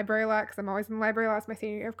was in the library a lot because I'm always in the library a lot. It's my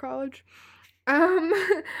senior year of college.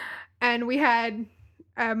 And we had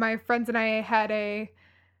my friends and I had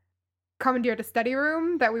commandeered a study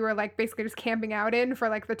room that we were like basically just camping out in for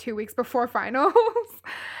like the 2 weeks before finals.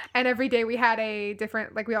 And every day we had a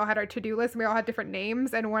different, like we all had our to-do list and we all had different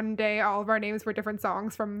names. And one day all of our names were different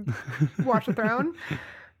songs from Watch the Throne.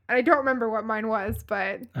 And I don't remember what mine was,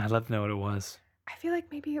 but I'd love to know what it was. I feel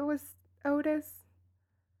like maybe it was Otis,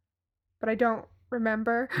 but I don't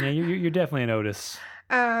remember. Yeah, you're definitely an Otis.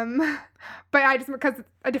 But I just, because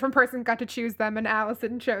a different person got to choose them and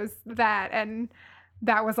Allison chose that, and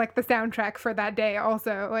that was like the soundtrack for that day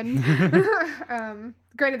also. And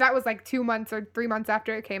granted that was like 2 months or 3 months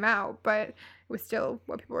after it came out, but it was still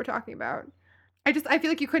what people were talking about. I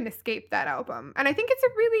feel like you couldn't escape that album. And I think it's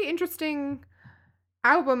a really interesting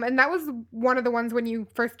album, and that was one of the ones when you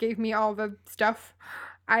first gave me all the stuff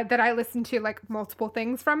that I listened to like multiple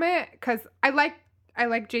things from it, because I like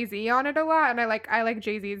Jay-Z on it a lot, and I like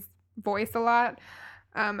Jay-Z's voice a lot.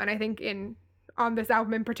 And I think on this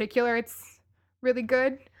album in particular, it's really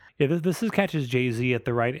good. Yeah, this catches Jay-Z at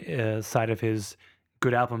the right side of his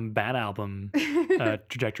good album, bad album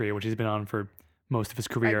trajectory, which he's been on for most of his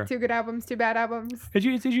career. Like 2 good albums, 2 bad albums. It's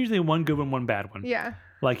usually one good one, one bad one. Yeah.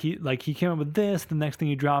 Like he came up with this. The next thing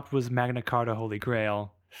he dropped was Magna Carta, Holy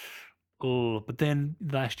Grail. Oh, but then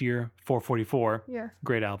last year, 444. Yeah.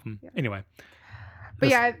 Great album. Yeah. Anyway. But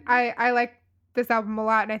yeah, I like this album a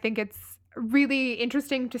lot, and I think it's really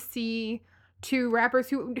interesting to see 2 rappers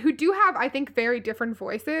who do have, I think, very different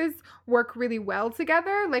voices work really well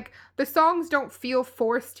together. Like, the songs don't feel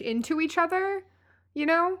forced into each other, you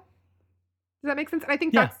know? Does that make sense? And I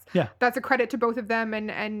think that's a credit to both of them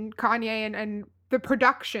and Kanye and the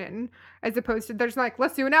production, as opposed to there's like,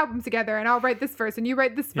 let's do an album together and I'll write this verse and you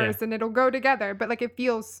write this verse and it'll go together. But like, it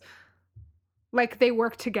feels like they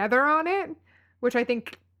work together on it, which I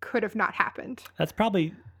think could have not happened. That's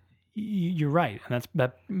probably, you're right. And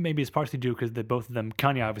that maybe is partially due because both of them,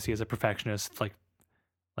 Kanye obviously is a perfectionist, like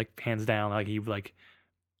hands down. Like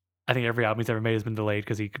I think every album he's ever made has been delayed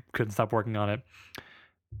because he couldn't stop working on it.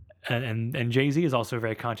 And Jay-Z is also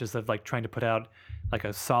very conscious of like trying to put out like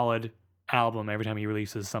a solid album every time he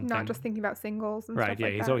releases something. Not just thinking about singles and right, stuff yeah.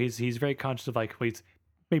 like that. So he's very conscious of like, well, he's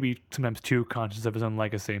maybe sometimes too conscious of his own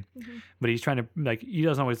legacy. Mm-hmm. But he's trying to, like, he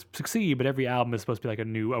doesn't always succeed, but every album is supposed to be like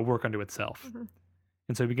a work unto itself. Mm-hmm.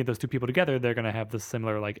 And so if we get those 2 people together, they're going to have this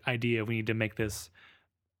similar like idea. We need to make this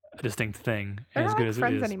a distinct thing. They're as not good like as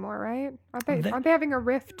friends it is. anymore, right? Aren't they having a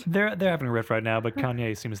rift? They're having a rift right now, but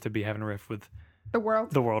Kanye seems to be having a rift with The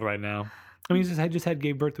world right now. I mean, he just had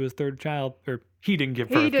gave birth to his 3rd child, or he didn't give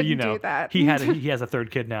birth. He didn't but, you know, do that. he has a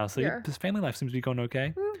 3rd kid now, so his family life seems to be going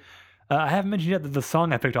okay. I haven't mentioned yet that the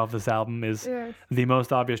song I picked off this album is the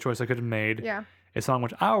most obvious choice I could have made. Yeah. A song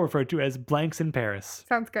which I'll refer to as Blanks in Paris.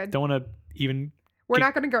 Sounds good. Don't want to even. We're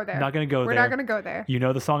not going to go there. Not going to go there. We're not going to go there. You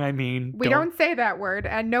know the song I mean. We don't say that word,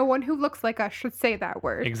 and no one who looks like us should say that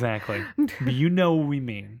word. Exactly. But you know what we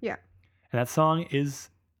mean. Yeah. And that song is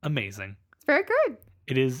amazing. It's very good.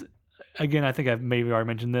 It is. Again, I think I've maybe already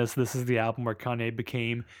mentioned this. This is the album where Kanye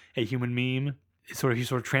became a human meme. He sort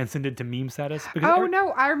of transcended to meme status.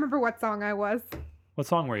 No, I remember what song I was. What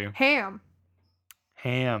song were you? Ham.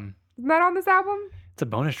 Ham. Isn't that on this album? It's a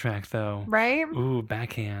bonus track though. Right? Ooh,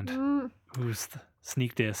 backhand. Ooh,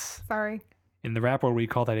 sneak diss. Sorry. In the rap world, we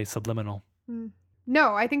call that a subliminal.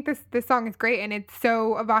 No, I think this song is great, and it's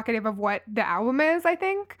so evocative of what the album is, I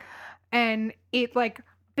think. And it like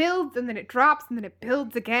builds and then it drops and then it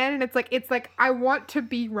builds again, and it's like I want to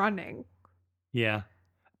be running. Yeah.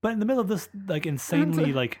 But in the middle of this like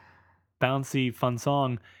insanely like bouncy fun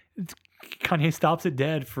song, Kanye stops it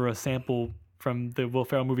dead for a sample from the Will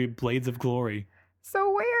Ferrell movie Blades of Glory.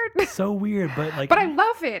 So weird. So weird, but like. But I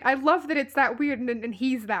love it. I love that it's that weird and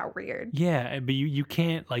he's that weird. Yeah, but you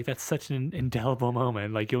can't, like, that's such an indelible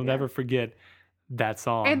moment. Like, you'll never forget that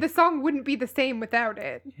song. And the song wouldn't be the same without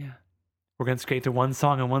it. Yeah. We're going to skate to one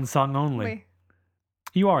song and one song only.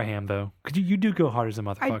 You are a ham, though. Because you do go hard as a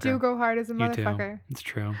motherfucker. I do go hard as a motherfucker. You do. It's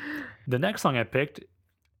true. The next song I picked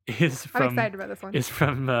is from... I'm excited about this one. Is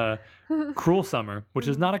from Cruel Summer, which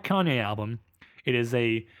is not a Kanye album. It is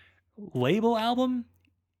a label album.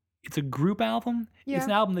 It's a group album. Yeah. It's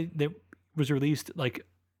an album that was released like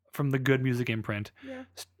from the Good Music imprint,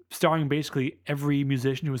 starring basically every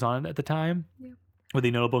musician who was on it at the time, with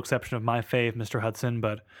the notable exception of my fave, Mr. Hudson.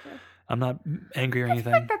 But I'm not angry or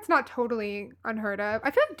anything. I feel like that's not totally unheard of.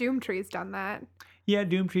 I feel like Doomtree's done that. Yeah,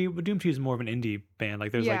 Doomtree. But Doomtree is more of an indie band.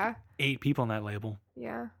 Like there's like 8 people on that label.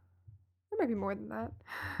 Yeah. Or maybe more than that.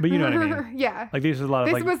 But you know what I mean. Yeah. Like there's a lot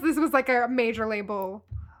of this was like a major label.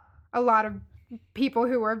 A lot of people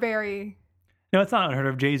who were very... No, it's not unheard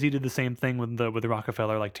of. Jay-Z did the same thing with the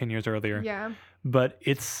Rockefeller like 10 years earlier. Yeah. But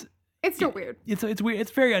it's still weird. It's weird.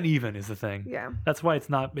 It's very uneven is the thing. Yeah. That's why it's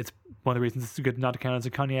one of the reasons it's good not to count as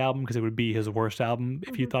a Kanye album, because it would be his worst album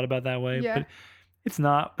if you thought about it that way. Yeah. But it's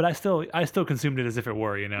not. But I still consumed it as if it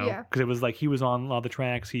were, you know? Yeah. Because it was like he was on a lot of the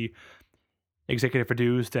tracks. He executive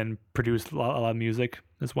produced and produced a lot of music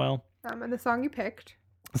as well. And the song you picked.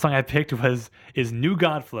 The song I picked is New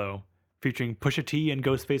Godflow, featuring Pusha T and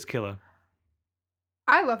Ghostface Killah.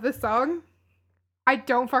 I love this song. I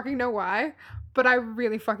don't fucking know why, but I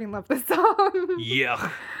really fucking love this song.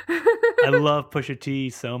 Yeah. I love Pusha T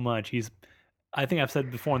so much. I think I've said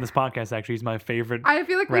before on this podcast, actually, he's my favorite I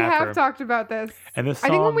feel like rapper. We have talked about this. And this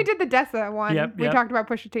song, I think when we did the Dessa one, we talked about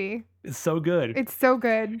Pusha T. It's so good. It's so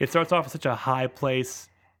good. It starts off at such a high place.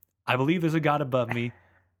 I believe there's a God above me,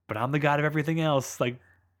 but I'm the God of everything else. Like,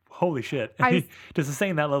 holy shit. To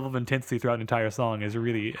sustain that level of intensity throughout an entire song is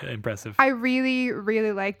really impressive. I really,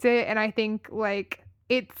 really liked it. And I think like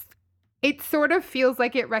it sort of feels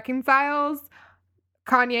like it reconciles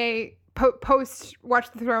Kanye post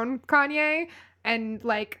Watch the Throne Kanye and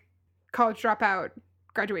like College Dropout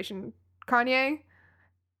Graduation Kanye.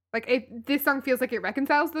 Like, this song feels like it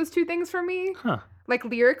reconciles those two things for me, Huh. like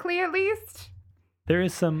lyrically at least, There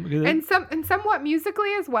is some. and somewhat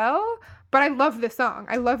musically as well. But I love this song.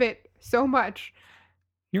 I love it so much.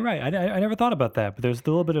 You're right. I never thought about that, but there's a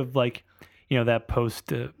little bit of like, that post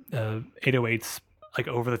 808s like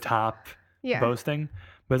over the top Yeah, boasting,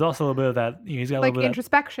 but there's also a little bit of that. He's got a like little bit of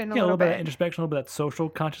introspection that, a a little little bit of bit. introspection, a little bit of that social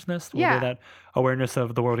consciousness, a little bit of that awareness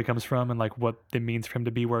of the world he comes from and like what it means for him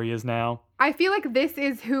to be where he is now. I feel like this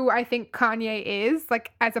is who I think Kanye is,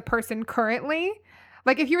 like, as a person currently.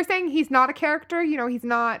 Like, if you were saying he's not a character, he's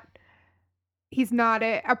not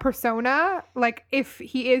a persona. Like, if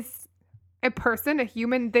he is a person, a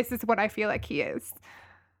human, this is what I feel like he is.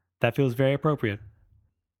 That feels very appropriate.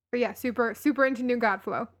 But yeah, super, super into New God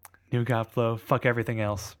Flow. New God Flow, fuck everything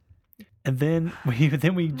else. And then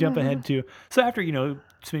we jump ahead to, so after,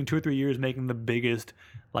 spending 2 or 3 years making the biggest,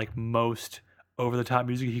 like most over the top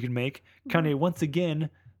music he could make, Kanye once again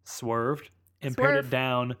swerved and pared it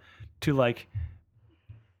down to like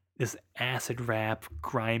this acid rap,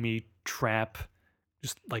 grimy trap,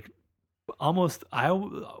 just like almost,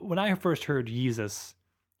 when I first heard Yeezus,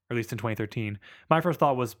 or at least in 2013, my first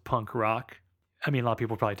thought was punk rock. I mean, a lot of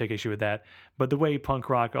people probably take issue with that, but the way punk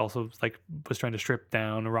rock also like was trying to strip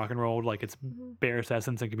down rock and roll, like its barest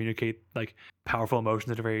essence, and communicate like powerful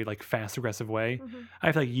emotions in a very like fast, aggressive way.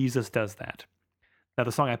 I feel like Yeezus does that. Now,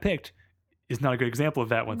 the song I picked is not a good example of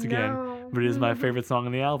that once again, but it is my favorite song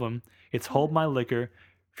on the album. It's "Hold My Liquor,"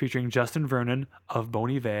 featuring Justin Vernon of Bon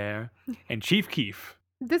Iver and Chief Keef.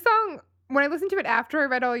 This song, when I listened to it after I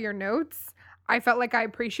read all your notes, I felt like I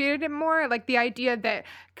appreciated it more. Like the idea that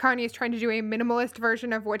Kanye is trying to do a minimalist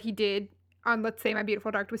version of what he did on, let's say, My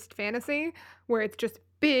Beautiful Dark Twisted Fantasy, where it's just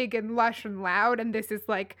big and lush and loud. And this is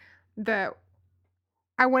like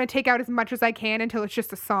I want to take out as much as I can until it's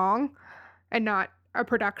just a song and not a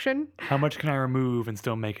production. How much can I remove and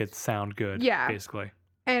still make it sound good? Yeah. Basically.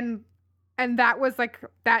 And that was like,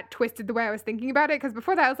 that twisted the way I was thinking about it. Because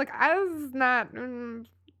before that, I was like, I was not...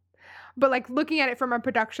 But like looking at it from a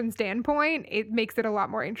production standpoint, it makes it a lot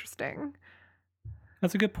more interesting.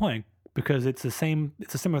 That's a good point, because it's a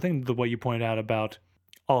similar thing to the way you pointed out about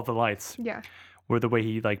All of the Lights. Yeah. Where the way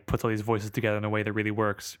he like puts all these voices together in a way that really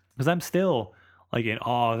works. Because I'm still like in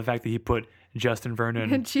awe of the fact that he put Justin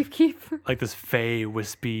Vernon And Chief Keef, like this fey,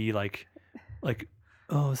 wispy, like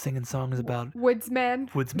singing songs about woodsman,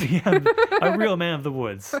 yeah, a real man of the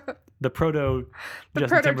woods, the proto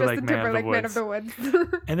Justin Timberlake man of the woods.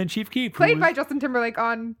 And then Chief Keef, played by Justin Timberlake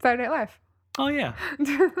on Saturday Night Live. Oh yeah,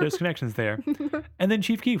 there's connections there. And then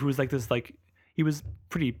Chief Keef, who was like this, like he was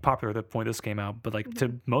pretty popular at the point this came out, but like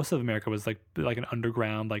to most of America was like an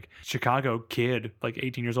underground, like Chicago kid, like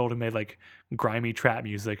 18 years old, who made like grimy trap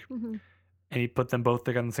music. And he put them both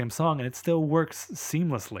together on the same song, and it still works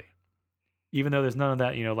seamlessly. Even though there's none of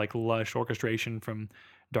that, like lush orchestration from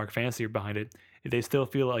Dark Fantasy behind it, they still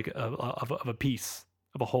feel like of a piece,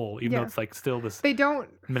 of a whole, even though it's like still this they don't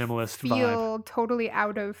minimalist feel vibe. Totally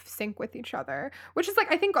out of sync with each other, which is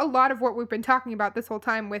like I think a lot of what we've been talking about this whole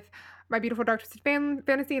time with My Beautiful Dark Twisted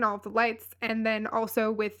Fantasy and All of the Lights, and then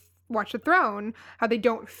also with Watch the Throne, how they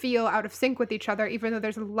don't feel out of sync with each other, even though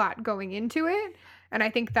there's a lot going into it. And I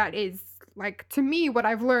think that is like, to me, what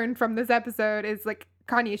I've learned from this episode is like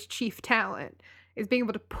Kanye's chief talent is being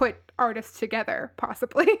able to put artists together,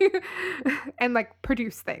 possibly, and like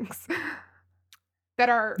produce things that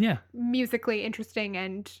are musically interesting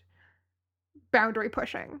and boundary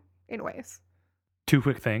pushing in ways. 2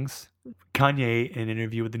 quick things. Kanye, in an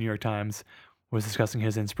interview with the New York Times, was discussing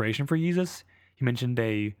his inspiration for Yeezus. He mentioned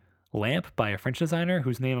a lamp by a French designer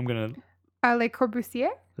whose name I'm going to... Le Corbusier?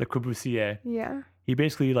 Le Corbusier. Yeah. He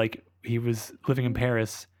basically, like, he was living in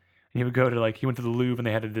Paris, and he would go to, like, he went to the Louvre, and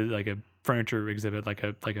they had like a furniture exhibit, like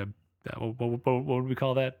a what would we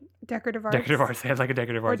call that? Decorative arts. Decorative arts. They had like a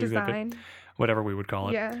decorative arts design. exhibit, whatever we would call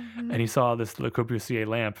it. Yeah. And he saw this Le Corbusier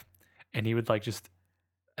lamp, and he would like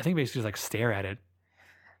I think basically just like stare at it.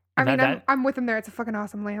 And I mean, I'm with him there. It's a fucking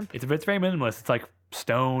awesome lamp. It's very minimalist. It's like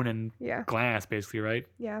stone and glass, basically, right?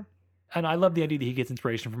 Yeah. And I love the idea that he gets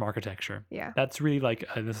inspiration from architecture. Yeah. That's really like,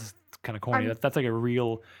 this is kind of corny. That's like a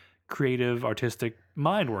real creative, artistic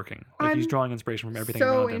mind working. Like he's drawing inspiration from everything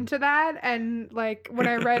around him. So into that, and like when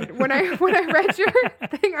I read when I read your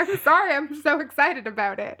thing, I'm sorry, I'm so excited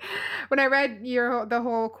about it. When I read the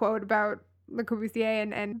whole quote about Le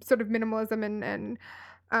Corbusier and sort of minimalism and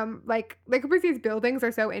like Le Corbusier's buildings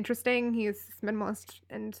are so interesting. He's minimalist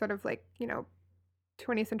and sort of like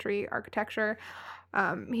 20th century architecture.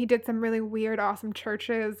 He did some really weird, awesome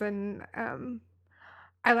churches, and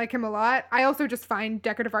I like him a lot. I also just find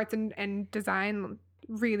decorative arts and design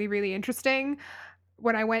really, really interesting.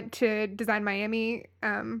 when I went to Design Miami,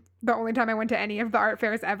 the only time I went to any of the art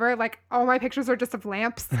fairs ever, like all my pictures are just of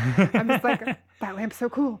lamps. I'm just like, that lamp's so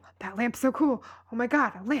cool. That lamp's so cool. Oh my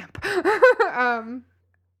God, a lamp.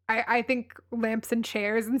 I think lamps and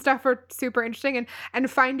chairs and stuff are super interesting,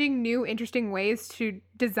 and finding new interesting ways to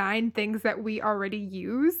design things that we already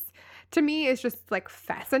use to me is just like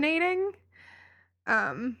fascinating.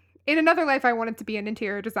 In another life I wanted to be an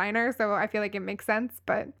interior designer, so I feel like it makes sense,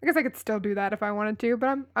 but I guess I could still do that if I wanted to,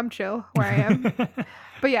 but I'm chill where I am.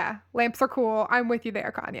 But yeah, lamps are cool. I'm with you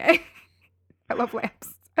there, Kanye. I love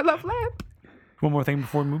lamps. I love lamp. One more thing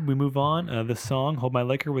before we move on. This song, Hold My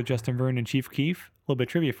Liquor with Justin Vernon and Chief Keef. A little bit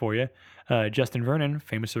of trivia for you. Justin Vernon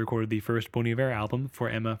famously recorded the first Bon Iver album for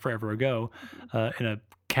Emma Forever Ago in a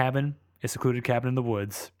secluded cabin in the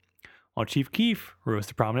woods. While Chief Keef rose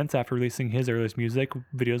to prominence after releasing his earliest music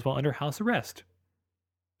videos while under house arrest.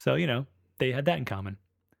 So, they had that in common.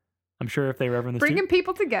 I'm sure if they were ever in the Bringing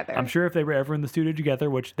people together. I'm sure if they were ever in the studio together,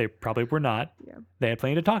 which they probably were not, they had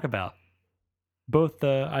plenty to talk about. Both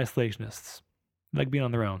isolationists. Like being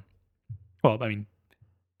on their own. Well, I mean,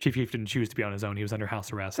 Chief Keef didn't choose to be on his own. He was under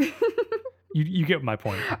house arrest. You get my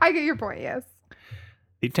point. I get your point, yes.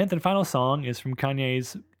 The 10th and final song is from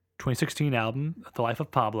Kanye's 2016 album, The Life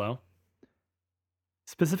of Pablo.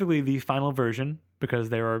 Specifically the final version, because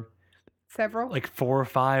there are several, like 4 or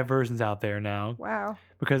 5 versions out there now. Wow.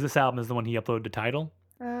 Because this album is the one he uploaded to Tidal.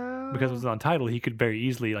 Oh. Because it was on Tidal, he could very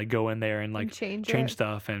easily like go in there and like change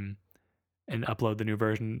stuff and upload the new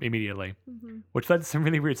version immediately, which led to some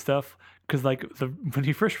really weird stuff. Because like when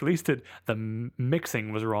he first released it, the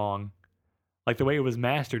mixing was wrong. Like the way it was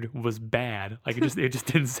mastered was bad. Like it just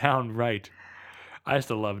didn't sound right. I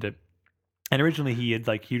still loved it. And originally he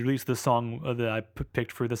released the song that I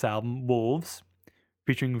picked for this album, Wolves,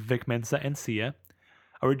 featuring Vic Mensa and Sia.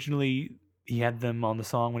 Originally he had them on the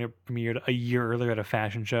song when it premiered a year earlier at a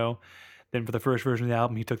fashion show. Then for the first version of the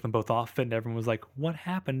album, he took them both off, and everyone was like, what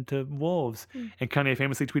happened to Wolves? And Kanye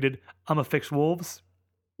famously tweeted, I'm a fix Wolves.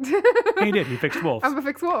 And he did. He fixed Wolves. I'm a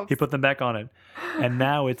fix Wolves. He put them back on it. And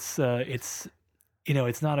now it's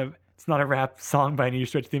not a rap song by any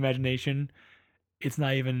stretch of the imagination. It's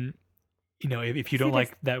not even, if you don't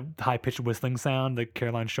like that high-pitched whistling sound that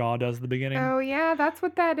Caroline Shaw does at the beginning. Oh yeah, that's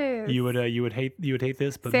what that is. You would hate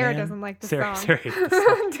this, but Sarah doesn't like this song. Sarah hates this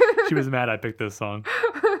song. She was mad I picked this song.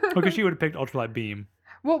 Because she would have picked Ultralight Beam.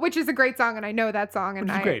 Well, which is a great song, and I know that song,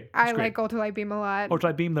 and I like Ultralight Beam a lot.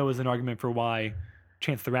 Ultralight Beam, though, is an argument for why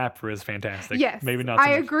Chance the Rapper is fantastic. Yes. Maybe not so much.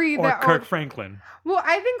 I agree or that Kirk Franklin. Well,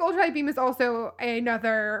 I think Ultralight Beam is also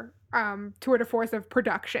another tour de force of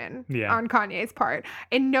production on Kanye's part.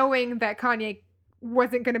 And knowing that Kanye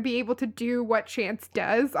wasn't going to be able to do what Chance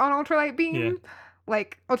does on Ultralight Beam. Yeah.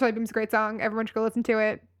 Like, Ultralight Beam's a great song. Everyone should go listen to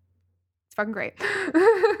it. It's fucking great.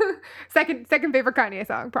 Second favorite Kanye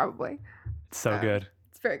song, probably. It's so good.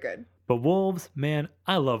 It's very good. But Wolves, man,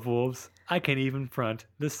 I love Wolves. I can't even front.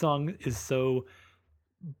 This song is so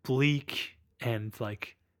bleak and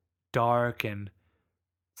like dark and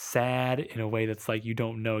sad in a way that's like you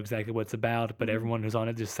don't know exactly what it's about, but everyone who's on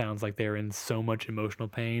it just sounds like they're in so much emotional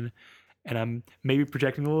pain. And I'm maybe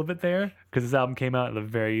projecting a little bit there because this album came out at a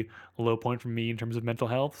very low point for me in terms of mental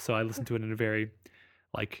health. So I listened to it in a very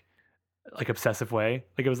like obsessive way.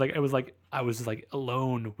 Like it was like I was just like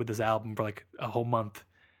alone with this album for like a whole month.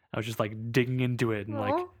 I was just like digging into it and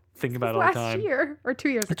like thinking about it all the time. Last year or 2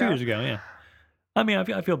 years ago. 2 years ago, yeah. I mean,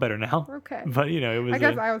 I feel better now. Okay. But it was. I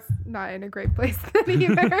guess I was not in a great place then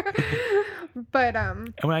either. But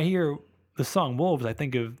And when I hear the song Wolves, I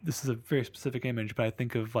think of, this is a very specific image, but I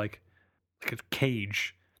think of like a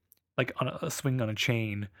cage, like on a swing on a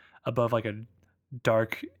chain above like a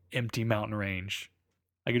dark, empty mountain range.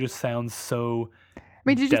 Like it just sounds so. I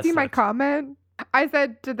mean, did you see my desolate. comment? I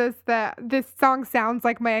said to this that this song sounds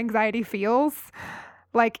like my anxiety feels.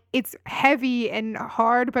 Like it's heavy and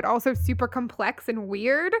hard, but also super complex and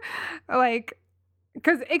weird. Like,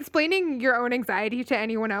 because explaining your own anxiety to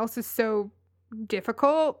anyone else is so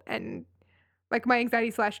difficult, and like my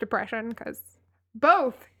anxiety / depression, because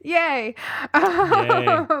both, yay.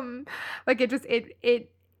 Like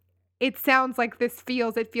it sounds like this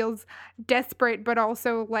feels. It feels desperate, but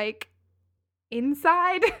also like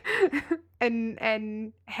inside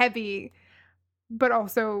and heavy, but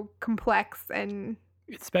also complex and.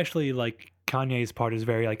 Especially like Kanye's part is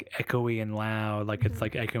very like echoey and loud, like it's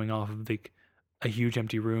like echoing off of like a huge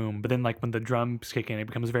empty room. But then like when the drums kick in, it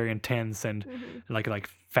becomes very intense and like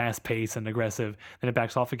fast paced and aggressive. Then it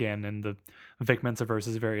backs off again, and the Vic Mensa verse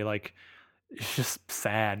is very like it's just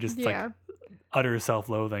sad, just like utter self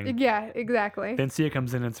loathing. Yeah, exactly. Then Sia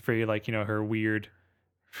comes in, and it's very like her weird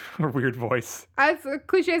Her weird voice. As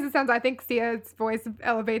cliche as it sounds, I think Sia's voice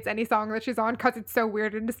elevates any song that she's on because it's so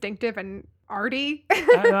weird and distinctive and arty.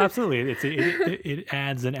 No, absolutely. It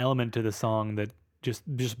adds an element to the song that just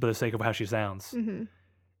for the sake of how she sounds. Mhm. And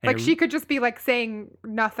Like, she could just be, like, saying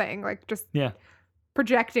nothing, like, just yeah,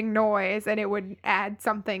 projecting noise, and it would add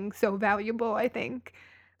something so valuable, I think.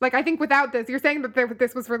 Like, I think without this you're saying that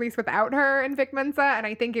this was released without her in Vic Mensa, and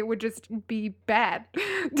I think it would just be bad.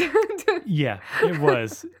 yeah, it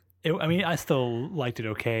was. I mean, I still liked it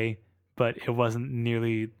okay, but it wasn't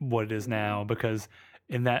nearly what it is now because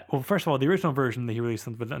in that, well, first of all, the original version that he released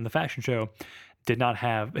on the fashion show did not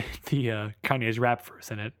have the Kanye's rap verse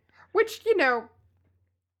in it. Which,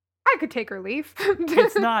 I could take or leave.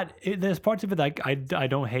 It's not. There's parts of it like I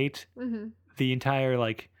don't hate Mhm, the entire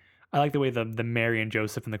like. I like the way the Mary and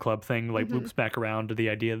Joseph in the club thing like mhm, loops back around to the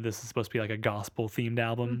idea that this is supposed to be like a gospel themed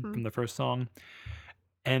album mhm. from the first song,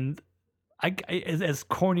 and as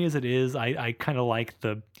corny as it is, I kind of like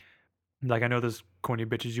the like I know there's corny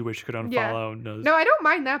bitches you wish you could Yeah. unfollow. And those, No, I don't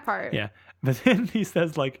mind that part. yeah, but then he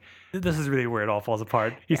says like this is really where it all falls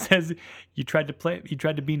apart. He Yeah. says you tried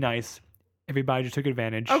to be nice, everybody just took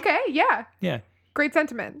advantage. Okay, yeah. Yeah, Great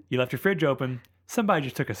sentiment. you left your fridge open, somebody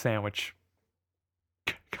just took a sandwich.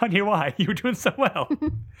 Kanye, why? You were doing so well.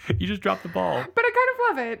 You just dropped the ball. But I kind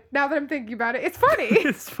of love it now that I'm thinking about it. It's funny.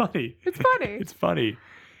 It's funny. It's funny. It's funny.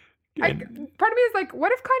 Part And, of me is like,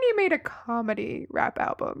 what if Kanye made a comedy rap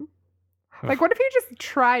album? Like, what if he just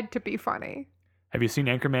tried to be funny? have you seen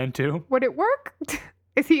Anchorman 2? Would it work?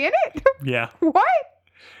 Is he in it? Yeah. What?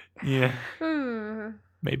 Yeah. Hmm.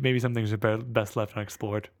 Maybe some things are best left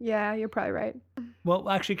unexplored. Yeah, you're probably right. Well,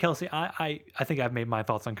 actually, Kelsey, I think I've made my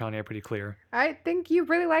thoughts on Kanye pretty clear. I think you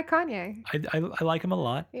really like Kanye. I like him a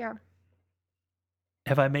lot. Yeah.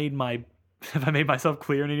 Have I made myself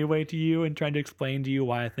clear in any way to you and trying to explain to you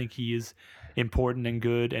why I think he is important and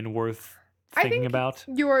good and worth I thinking think about?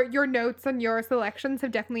 your notes and your selections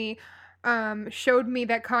have definitely showed me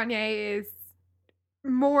that Kanye is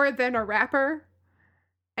more than a rapper.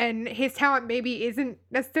 And his talent maybe isn't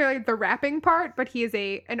necessarily the rapping part, but he is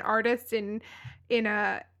an artist in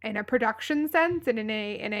a production sense and in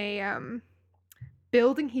a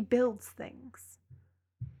building. He builds things.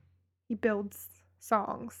 He builds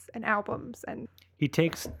songs and albums and He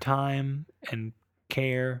takes time and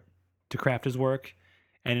care to craft his work,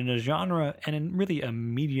 and in a genre and in really a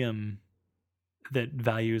medium that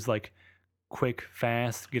values like quick,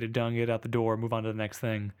 fast, get it done, get it out the door, move on to the next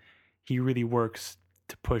thing. He really works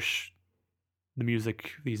to push the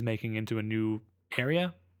music he's making into a new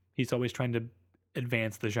area. He's always trying to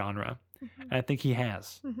advance the genre. Mhm. And I think he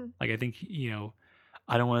has. Mhm. Like I think,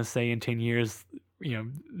 I don't want to say in 10 years,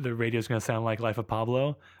 the radio's going to sound like Life of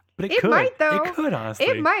Pablo, but it It could. might, though. It could, honestly.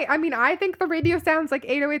 It might. I mean, I think the radio sounds like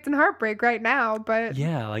 808s and Heartbreak right now, but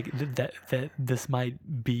Yeah, like that this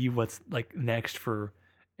might be what's like next for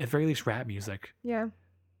at the very least rap music. yeah.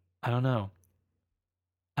 I don't know.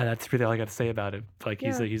 And that's really all I got to say about it. Like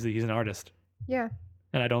Yeah. he's an artist. Yeah.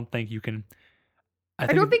 And I don't think you can I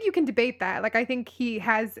don't think you can debate that. Like, I think he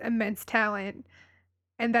has immense talent,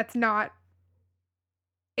 and that's not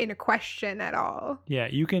in a question at all. yeah,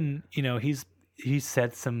 you can, he's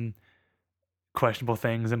said some questionable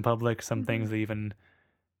things in public, some Mhm. things that even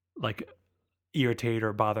like irritate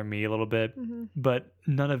or bother me a little bit, Mhm. but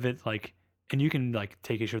none of it like and you can like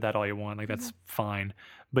take issue with that all you want, like that's fine.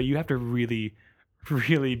 But you have to really,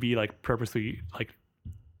 really be like purposely like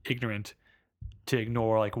ignorant to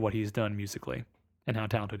ignore like what he's done musically and how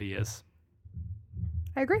talented he is.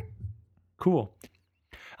 I agree. Cool.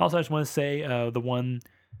 Also, I just want to say the one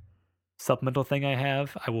supplemental thing I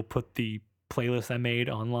have, I will put the playlist I made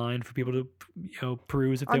online for people to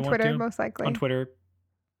peruse if they On want Twitter, to. most likely. On Twitter,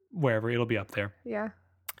 wherever, it'll be up there. Yeah.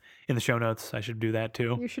 In the show notes, I should do that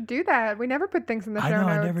too. You should do that. We never put things in the I show know,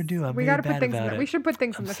 notes. I never do. I'm we very gotta put bad things about in it. We should put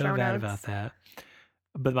things I'm in the so show bad notes. about that.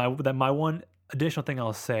 But my one additional thing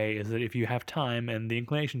I'll say is that if you have time and the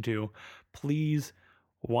inclination to, please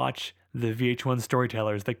watch the VH1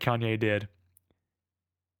 Storytellers that Kanye did.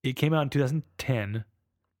 It came out in 2010.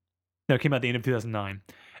 No, it came out at the end of 2009.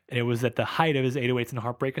 And it was at the height of his 808s and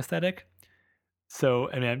Heartbreak aesthetic. So,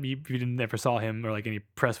 I mean, if you didn't ever saw him or like any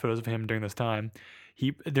press photos of him during this time,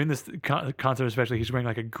 during this concert especially, he's wearing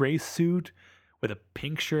like a gray suit with a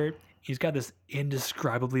pink shirt. He's got this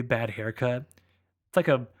indescribably bad haircut. It's like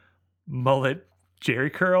a mullet Jerry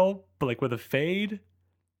curl, but like with a fade.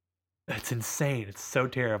 It's insane. It's so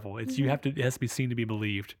terrible. It has to be seen to be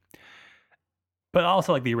believed. But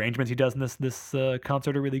also like the arrangements he does in this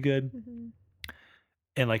concert are really good. Mm-hmm.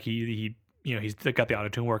 And like he's got the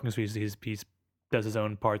auto-tune working, so he's does his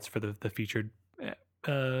own parts for the featured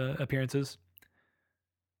appearances.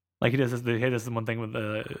 Like he does this one thing with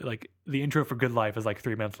like the intro for Good Life is like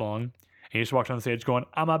 3 minutes long, and he just walks on stage going,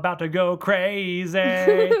 "I'm about to go crazy,"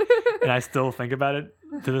 and I still think about it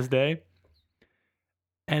to this day.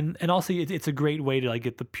 And also it's a great way to like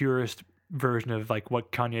get the purest version of like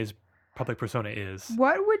what Kanye's public persona is.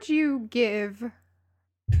 What would you give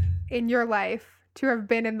in your life to have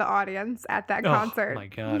been in the audience at that concert? Oh my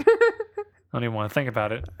God. I don't even want to think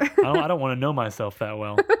about it. I don't want to know myself that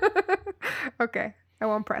well. Okay, I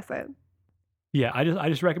won't press it. Yeah, I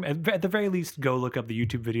just recommend at the very least go look up the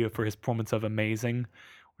YouTube video for his performance of Amazing,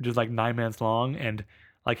 which is like 9 minutes long, and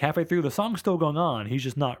like halfway through the song's still going on. He's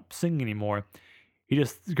just not singing anymore. He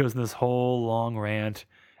just goes in this whole long rant.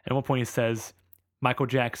 And at one point he says, Michael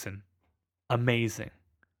Jackson, amazing.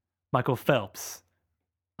 Michael Phelps,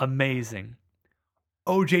 amazing.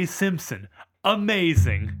 O.J. Simpson,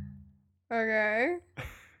 amazing. Okay.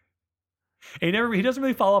 And he doesn't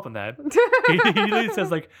really follow up on that. He really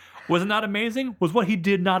says like, was it not amazing? Was what he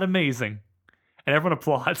did not amazing? And everyone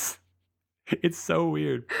applauds. It's so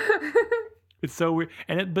weird. It's so weird.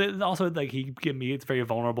 But it's also like it's very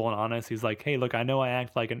vulnerable and honest. He's like, hey, look, I know I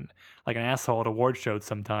act like an asshole at award shows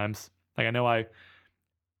sometimes. Like I know I,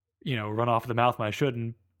 run off the mouth when I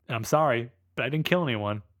shouldn't. And I'm sorry, but I didn't kill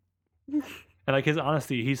anyone. And like his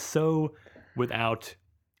honesty, he's so without,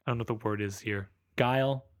 I don't know what the word is here,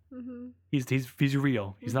 guile. Mm-hmm. He's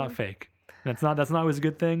real. He's not fake. And that's not always a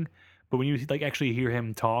good thing. But when you like actually hear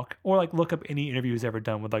him talk, or like look up any interview he's ever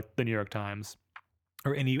done with like the New York Times,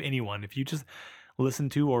 or anyone, if you just listen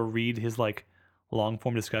to or read his like long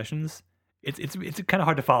form discussions, it's kind of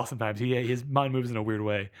hard to follow sometimes. His mind moves in a weird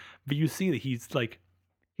way, but you see that he's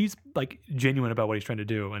genuine about what he's trying to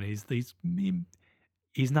do, and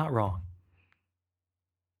he's not wrong.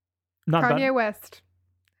 Not Kanye West,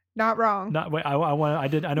 not wrong. Not wait. I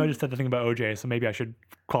know I just said the thing about OJ, so maybe I should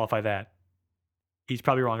qualify that. He's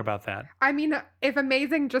probably wrong about that. I mean, if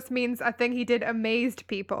amazing just means a thing he did amazed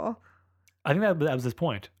people. I think that was his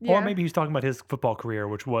point. Yeah. Or maybe he's talking about his football career,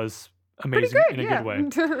 which was amazing in a good way.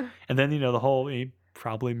 And then, the whole, he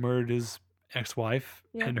probably murdered his ex-wife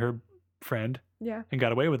and her friend and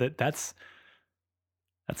got away with it. That's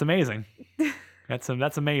amazing.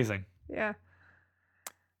 That's amazing. Yeah.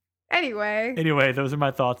 Anyway, those are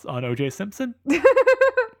my thoughts on O.J. Simpson.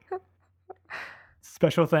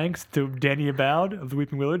 Special thanks to Danny Abowd of The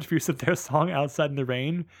Weeping Willards for use of their song Outside in the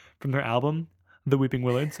Rain from their album, The Weeping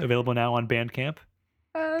Willards, available now on Bandcamp.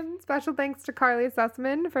 Special thanks to Carly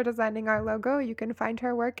Sussman for designing our logo. You can find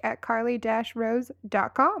her work at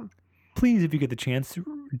carly-rose.com. Please, if you get the chance,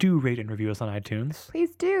 do rate and review us on iTunes.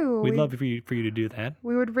 Please do. We'd love for you to do that.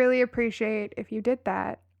 We would really appreciate if you did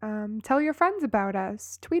that. Tell your friends about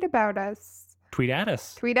us. Tweet about us. Tweet at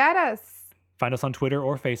us. Tweet at us. Find us on Twitter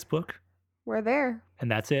or Facebook. We're there. And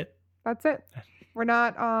that's it. That's it. We're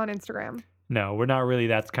not on Instagram. No, we're not really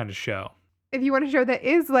that kind of show. If you want a show that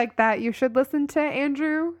is like that, you should listen to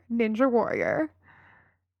Andrew Ninja Warrior.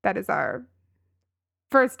 That is our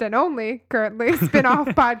first and only currently spin-off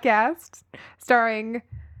podcast starring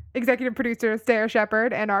executive producer Sarah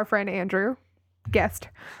Shepard and our friend Andrew, guest.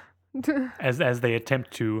 as they attempt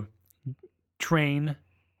to train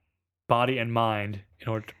body and mind in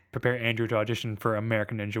order to prepare Andrew to audition for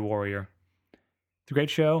American Ninja Warrior. It's a great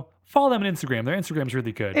show. Follow them on Instagram. Their Instagram's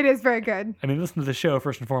really good. It is very good. I mean, listen to the show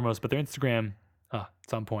first and foremost, but their Instagram,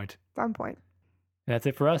 it's on point. It's on point. And that's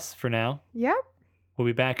it for us for now. Yep. We'll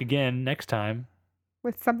be back again next time.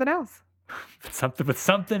 With something else. with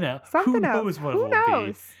something else. Something Who else. knows what Who it will knows?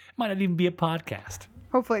 be? It might not even be a podcast.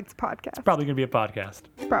 Hopefully it's a podcast. It's probably going to be a podcast.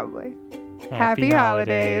 Probably. Happy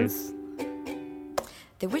holidays.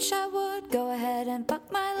 They wish I would go ahead and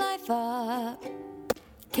fuck my life up.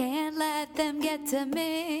 Can't let them get to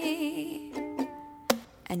me.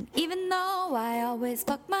 And even though I always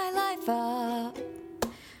fuck my life up,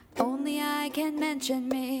 only I can mention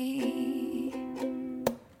me.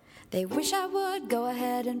 They wish I would go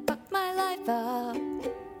ahead and fuck my life up.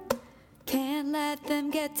 Can't let them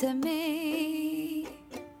get to me.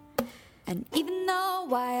 And even though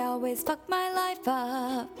I always fuck my life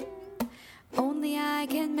up, only I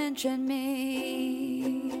can mention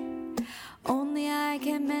me. Only I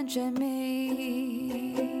can mention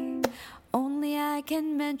me. Only I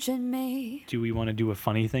can mention me. Do we want to do a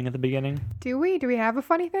funny thing at the beginning? Do we? Do we have a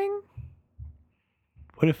funny thing?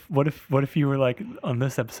 What if you were like, on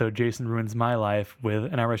this episode, Jason ruins my life with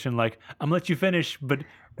an Irishman like, I'm gonna let you finish, but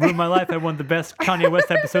ruin my life. I one of the best Kanye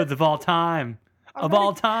West episodes of all time.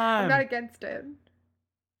 All time. I'm not against it.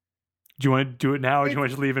 Do you want to do it now, or do you want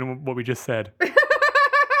to just leave in what we just said? I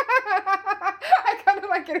kind of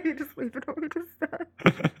like it if you just leave it what we just said.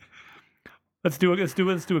 Let's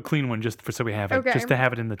do a clean one just so we have it, Okay. just to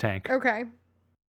have it in the tank. Okay.